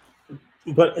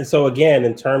 But and so again,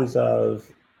 in terms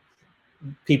of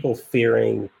people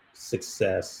fearing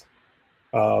success,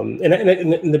 and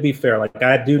to be fair, like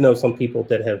I do know some people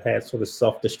that have had sort of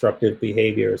self-destructive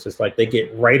behaviors. It's like they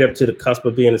get right up to the cusp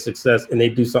of being a success, and they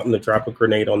do something to drop a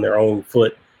grenade on their own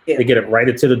foot. Yeah. They get it right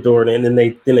into the door, and then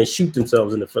they shoot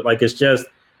themselves in the foot. Like, it's just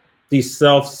these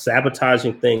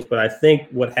self-sabotaging things. But I think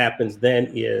what happens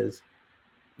then is,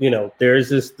 there is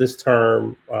this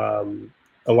term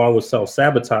along with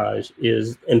self-sabotage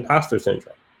is imposter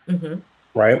syndrome. Mm-hmm.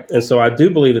 Right. And so I do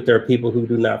believe that there are people who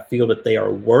do not feel that they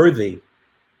are worthy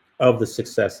of the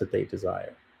success that they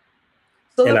desire.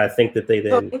 So And I think that they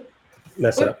then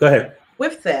mess it with, up. Go ahead.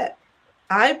 with that,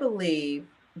 I believe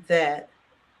that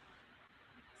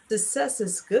success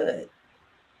is good,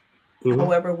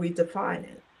 however we define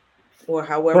it, or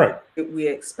however we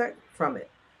expect from it.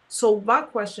 So my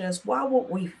question is, why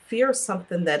would we fear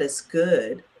something that is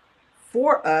good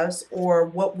for us or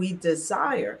what we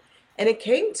desire? And it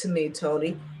came to me,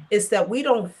 Tony, is that we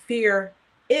don't fear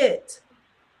it.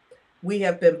 We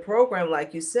have been programmed,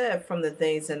 like you said, from the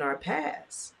things in our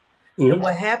past. And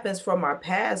what happens from our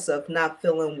past of not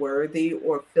feeling worthy,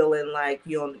 or feeling like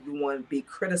you want to be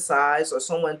criticized, or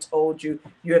someone told you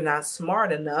you're not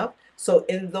smart enough. So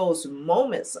in those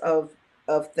moments of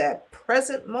that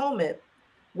present moment,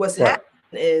 what's happening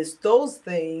is those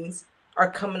things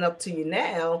are coming up to you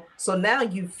now. So now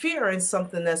you fearing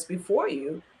something that's before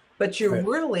you, but you're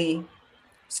really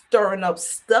stirring up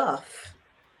stuff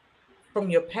from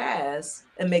your past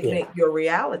and making it your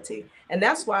reality. And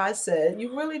that's why I said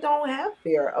you really don't have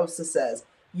fear of success.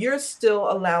 You're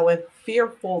still allowing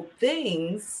fearful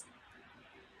things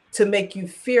to make you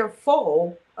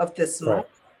fearful of this moment.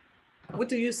 What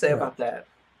do you say about that?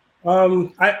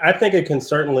 I think it can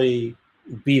certainly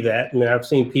be that. I mean, I've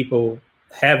seen people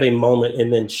have a moment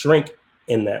and then shrink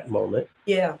in that moment.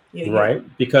 Yeah. Right.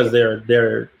 Because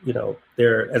they're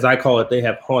as I call it, they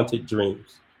have haunted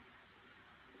dreams.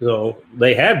 So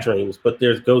they have dreams, but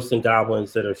there's ghosts and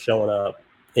goblins that are showing up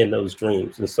in those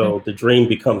dreams. And so the dream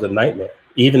becomes a nightmare,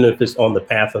 even if it's on the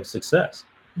path of success.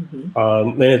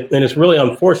 And it's really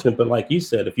unfortunate. But like you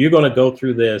said, if you're going to go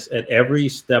through this at every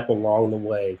step along the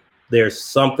way, there's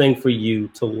something for you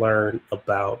to learn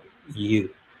about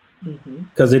you.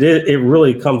 Because it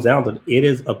really comes down to it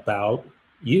is about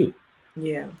you.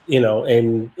 Yeah.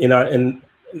 And then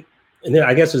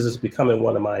I guess this is becoming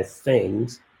one of my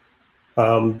things.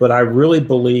 But I really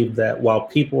believe that while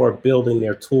people are building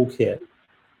their toolkit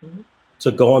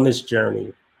to go on this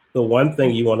journey, the one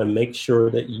thing you want to make sure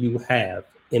that you have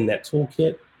in that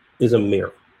toolkit is a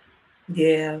mirror.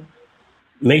 Yeah.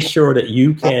 Make sure that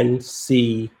you can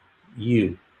see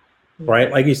you,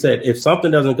 right? Like you said, if something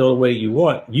doesn't go the way you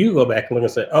want, you go back and look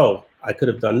and say, oh, I could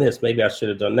have done this. Maybe I should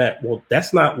have done that. Well,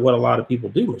 that's not what a lot of people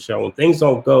do, Michelle. When things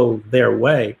don't go their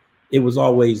way, it was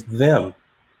always them.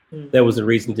 That was the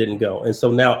reason it didn't go. And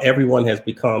so now everyone has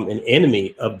become an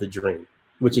enemy of the dream,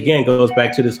 which again goes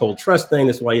back to this whole trust thing.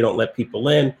 That's why you don't let people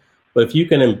in. But if you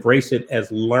can embrace it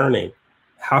as learning,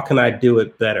 how can I do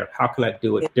it better? How can I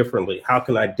do it differently? How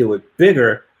can I do it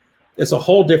bigger? It's a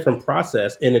whole different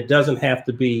process, and it doesn't have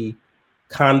to be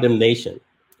condemnation.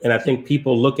 And I think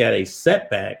people look at a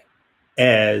setback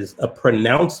as a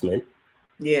pronouncement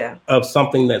of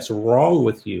something that's wrong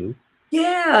with you.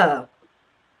 Yeah.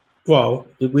 Well,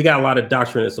 we got a lot of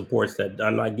doctrine that supports that.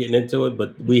 I'm not getting into it,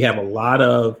 but we have a lot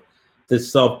of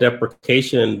this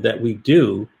self-deprecation that we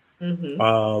do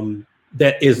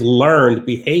that is learned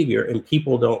behavior, and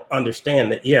people don't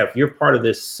understand that, if you're part of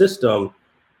this system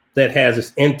that has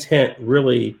this intent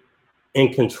really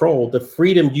in control, the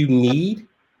freedom you need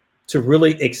to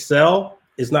really excel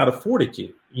is not afforded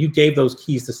you. You gave those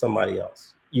keys to somebody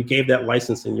else. You gave that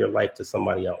license in your life to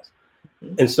somebody else.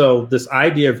 And so this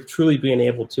idea of truly being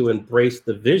able to embrace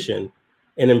the vision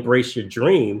and embrace your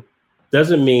dream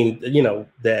doesn't mean,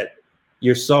 that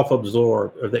you're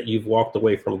self-absorbed or that you've walked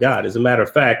away from God. As a matter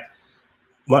of fact,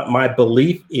 my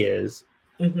belief is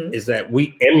Mm-hmm. that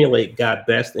we emulate God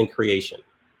best in creation.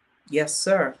 Yes,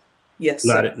 sir. Yes,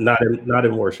 sir. Not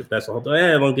in worship. That's all.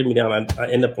 Don't get me down.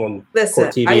 I end up on court Listen, I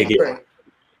TV again.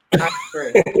 agree. I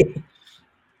agree.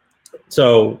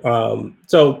 So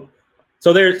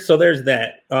there's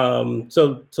that.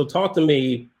 So talk to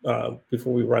me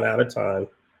before we run out of time.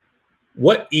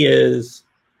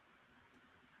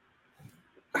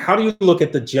 How do you look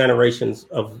at the generations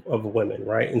of women,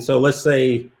 right? And so let's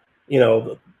say,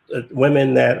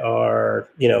 women that are,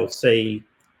 say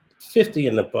 50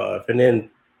 and above, and then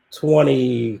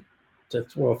 20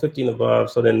 to 50 and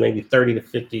above. So then maybe 30 to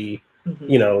 50,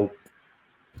 Mm-hmm.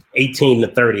 18 to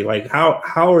 30. Like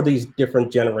how are these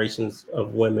different generations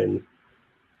of women?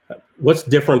 What's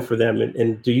different for them?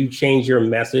 And do you change your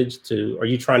message are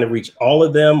you trying to reach all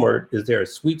of them, or is there a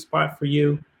sweet spot for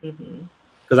you? Mm-hmm.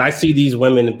 Because I see these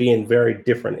women being very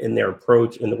different in their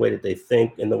approach, in the way that they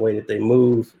think, in the way that they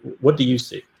move. What do you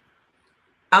see?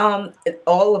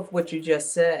 All of what you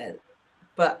just said,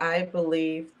 but I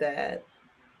believe that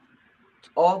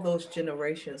all those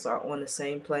generations are on the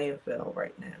same playing field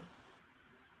right now.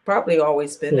 Probably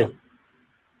always been that.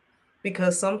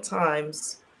 Because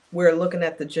sometimes we're looking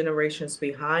at the generations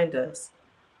behind us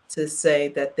to say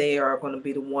that they are going to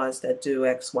be the ones that do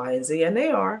X, Y, and Z, and they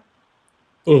are.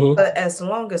 Mm-hmm. But as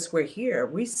long as we're here,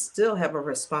 we still have a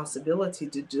responsibility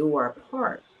to do our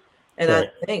part. And I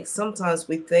Right. think sometimes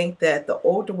we think that the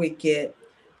older we get,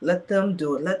 let them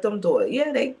do it, let them do it.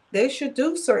 Yeah, they should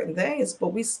do certain things,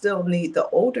 but we still need the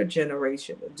older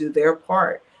generation to do their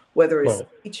part, whether it's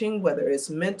Right. teaching, whether it's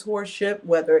mentorship,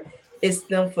 whether it's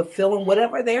them fulfilling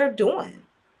whatever they're doing,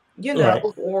 Right.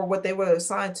 or what they were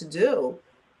assigned to do.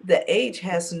 The age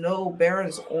has no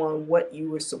bearings on what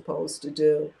you were supposed to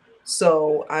do.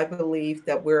 So I believe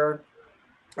that we're,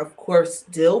 of course,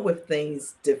 deal with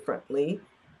things differently.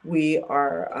 We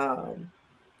are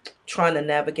trying to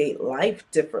navigate life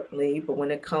differently, but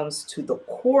when it comes to the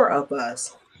core of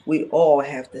us, we all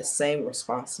have the same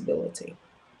responsibility.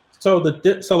 So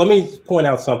let me point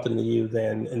out something to you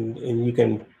then, and you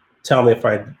can tell me if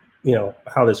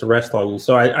how this rests on you.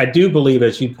 So I do believe,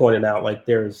 as you pointed out, like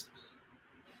there's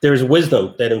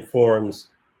wisdom that informs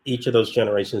each of those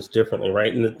generations differently,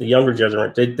 right? And the younger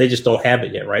generation, they just don't have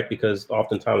it yet, right? Because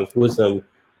oftentimes wisdom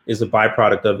is a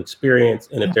byproduct of experience,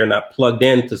 and if they're not plugged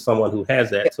into someone who has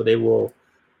that, so they will.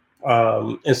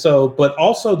 But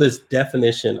also this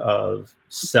definition of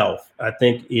self, I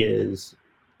think, is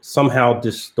somehow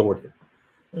distorted.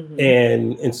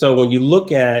 Mm-hmm. And so when you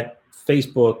look at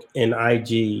Facebook and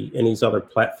IG and these other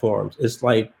platforms, it's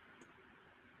like,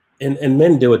 and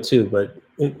men do it too, but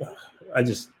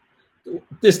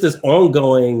this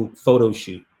ongoing photo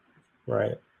shoot,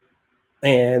 right?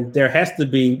 And there has to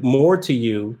be more to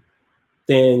you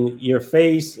than your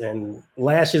face and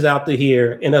lashes out to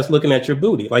here and us looking at your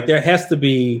booty. Like there has to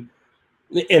be,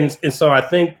 and so I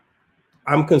think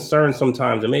I'm concerned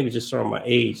sometimes, and maybe just showing my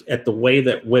age, at the way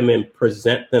that women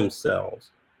present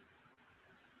themselves.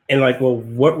 And like, well,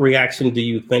 what reaction do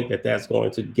you think that that's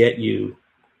going to get you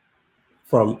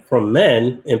from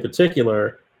men in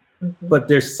particular? Mm-hmm. But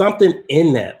there's something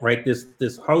in that, right?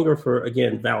 This hunger for,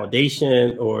 again,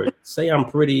 validation, or say I'm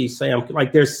pretty, say I'm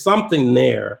like, there's something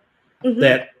there Mm-hmm.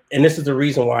 that, and this is the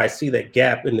reason why I see that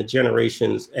gap in the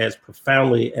generations as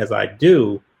profoundly as I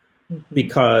do, Mm-hmm.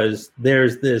 because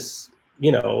there's this,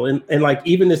 and like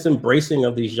even this embracing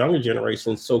of these younger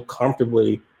generations so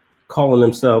comfortably calling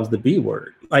themselves the B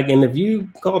word. Like, and if you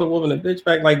call a woman a bitch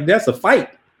back, like that's a fight.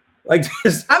 Like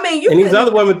this, I mean, you and these couldn't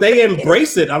other even women, they say it.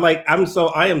 embrace it.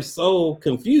 I am so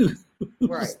confused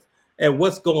Right. at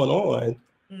what's going on.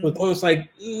 But Mm-hmm. it's like,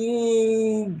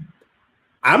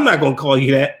 I'm not gonna call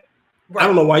you that. I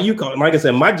don't Right. know why you call it. Like I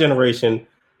said, my generation,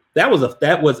 that was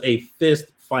a fist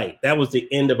fight. That was the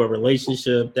end of a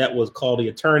relationship. That was call the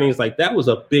attorneys. Like that was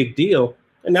a big deal.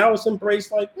 And now it's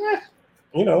embraced like,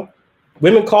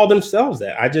 women call themselves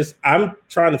that. I'm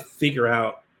trying to figure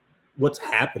out what's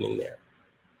happening there.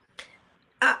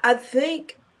 I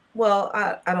think, well,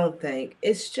 I don't think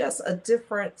it's just a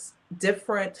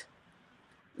different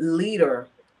leader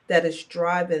that is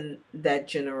driving that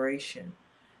generation.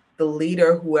 The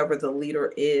leader, whoever the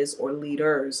leader is or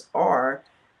leaders are,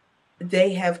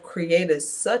 they have created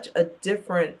such a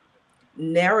different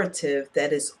narrative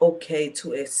that is okay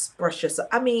to express yourself.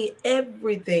 I mean,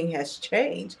 everything has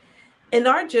changed. In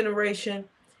our generation,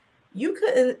 you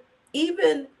couldn't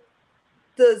even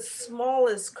the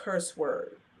smallest curse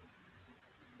word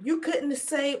you couldn't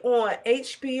say on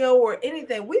HBO or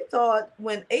anything. We thought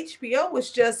when HBO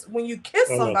was just when you kiss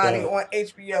Oh my somebody God. on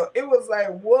HBO, it was like,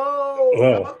 whoa,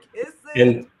 Oh. y'all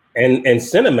kissing. And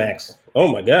Cinemax. Oh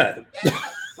my God.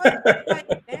 But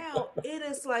right now, it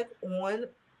is like on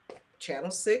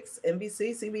Channel 6,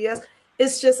 NBC, CBS.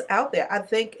 It's just out there. I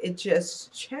think it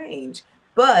just changed.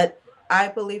 But I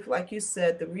believe, like you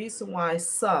said, the reason why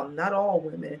some, not all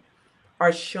women,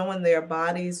 are showing their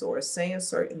bodies or saying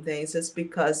certain things is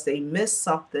because they missed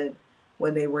something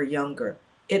when they were younger.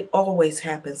 It always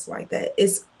happens like that.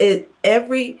 It's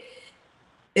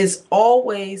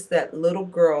always that little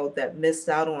girl that missed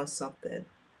out on something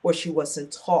or she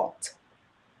wasn't taught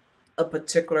a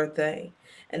particular thing.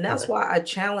 And that's Right. why I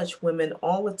challenge women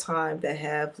all the time that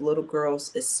have little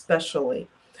girls, especially.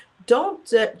 Don't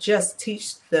just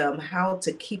teach them how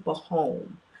to keep a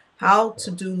home, how to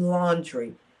do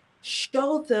laundry.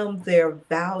 Show them their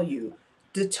value.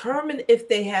 Determine if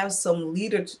they have some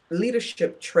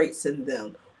leadership traits in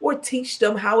them, or teach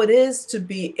them how it is to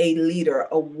be a leader,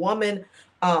 a woman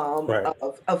Right.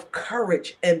 of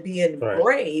courage and being Right.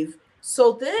 brave.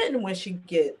 So then when she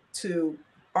get to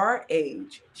our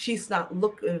age, she's not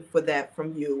looking for that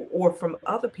from you or from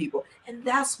other people. And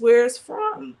that's where it's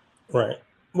from. Right.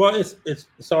 Well, it's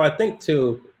so I think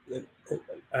too.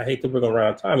 I hate to bring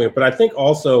around time here, but I think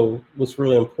also what's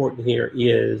really important here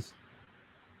is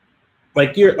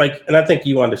like you're like, and I think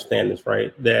you understand this,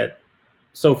 right? That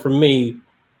so for me,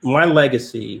 my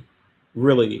legacy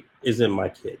really is in my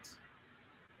kids,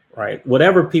 right?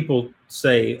 Whatever people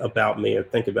say about me or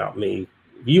think about me,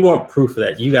 if you want proof of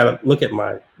that, you got to look at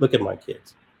my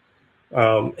kids.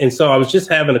 And so I was just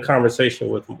having a conversation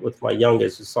with my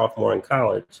youngest, a sophomore in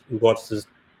college, who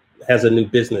has a new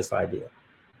business idea.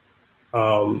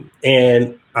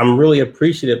 And I'm really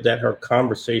appreciative that her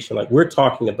conversation, like we're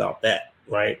talking about that,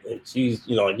 right? And she's,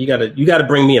 like you gotta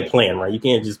bring me a plan, right? You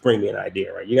can't just bring me an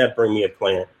idea, right? You got to bring me a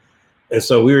plan. And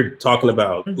so we were talking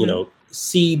about,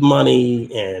 seed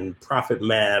money and profit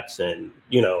maps and,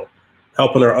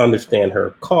 helping her understand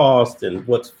her cost and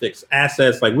what's fixed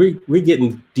assets. Like we're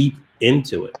getting deep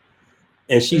into it.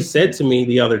 And she said to me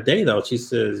the other day, though, she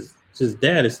says,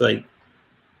 Dad, it's like,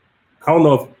 I don't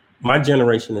know if my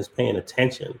generation is paying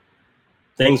attention.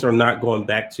 Things are not going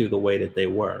back to the way that they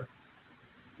were.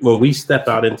 When we step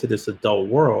out into this adult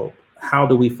world, how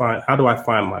do I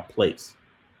find my place?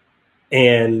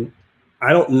 And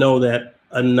I don't know that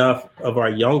enough of our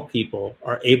young people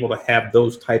are able to have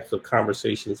those types of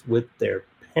conversations with their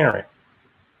parent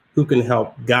who can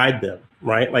help guide them,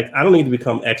 right? Like I don't need to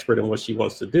become expert in what she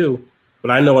wants to do,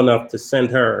 but I know enough to send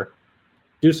her,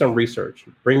 do some research,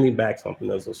 bring me back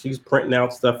something. So she's printing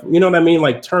out stuff, you know what I mean?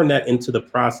 Like turn that into the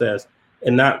process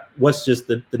and not what's just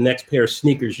the next pair of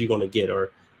sneakers you're going to get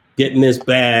or getting this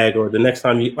bag or the next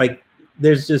time you like,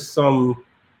 there's just some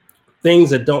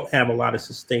things that don't have a lot of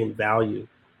sustained value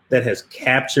that has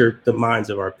captured the minds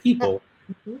of our people,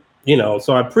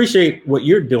 so I appreciate what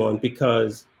you're doing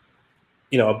because,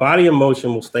 a body in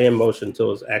motion will stay in motion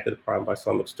until it's acted upon by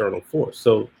some external force.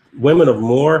 So Women of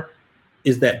More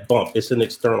is that bump. It's an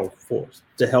external force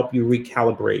to help you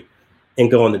recalibrate and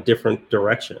go in a different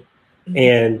direction.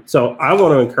 And so I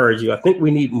want to encourage you. I think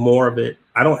we need more of it.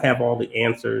 I don't have all the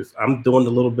answers. I'm doing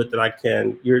the little bit that I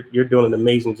can. You're doing an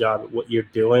amazing job at what you're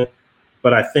doing.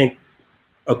 But I think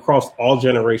across all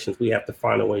generations, we have to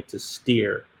find a way to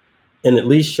steer and at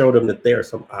least show them that there are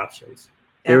some options.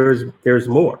 There's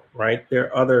more, right? There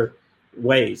are other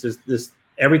ways. This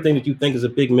everything that you think is a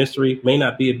big mystery may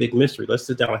not be a big mystery. Let's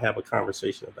sit down and have a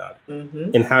conversation about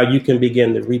it and how you can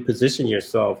begin to reposition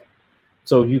yourself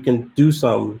so you can do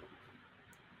some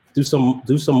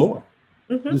more.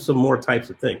 Do some more types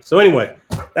of things. So anyway,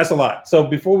 that's a lot. So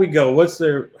before we go,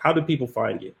 how do people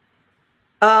find you?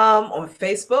 On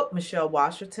Facebook, Michelle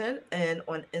Washington, and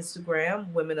on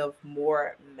Instagram, Women of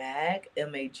More Mag,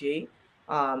 MAG.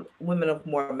 Women of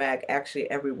More Mag, actually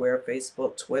everywhere,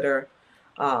 Facebook, Twitter,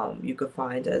 you can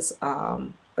find us.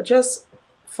 But just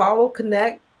follow,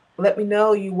 connect, let me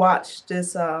know you watched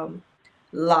this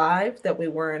live that we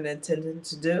weren't intending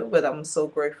to do, but I'm so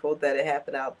grateful that it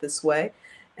happened out this way.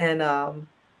 And,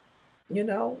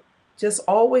 just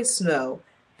always know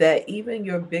that even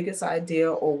your biggest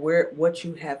idea or what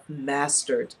you have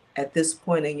mastered at this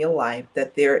point in your life,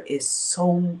 that there is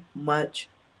so much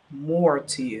more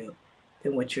to you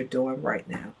than what you're doing right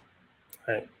now.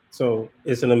 Right. So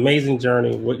it's an amazing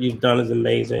journey. What you've done is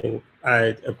amazing.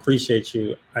 I appreciate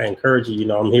you. I encourage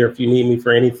you. I'm here if you need me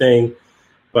for anything.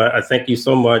 But I thank you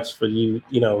so much for you.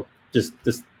 Just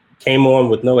came on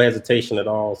with no hesitation at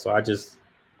all. So I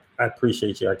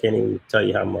appreciate you. I can't even tell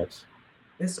you how much.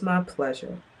 It's my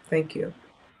pleasure. Thank you.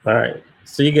 All right.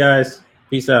 See you guys.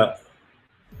 Peace out.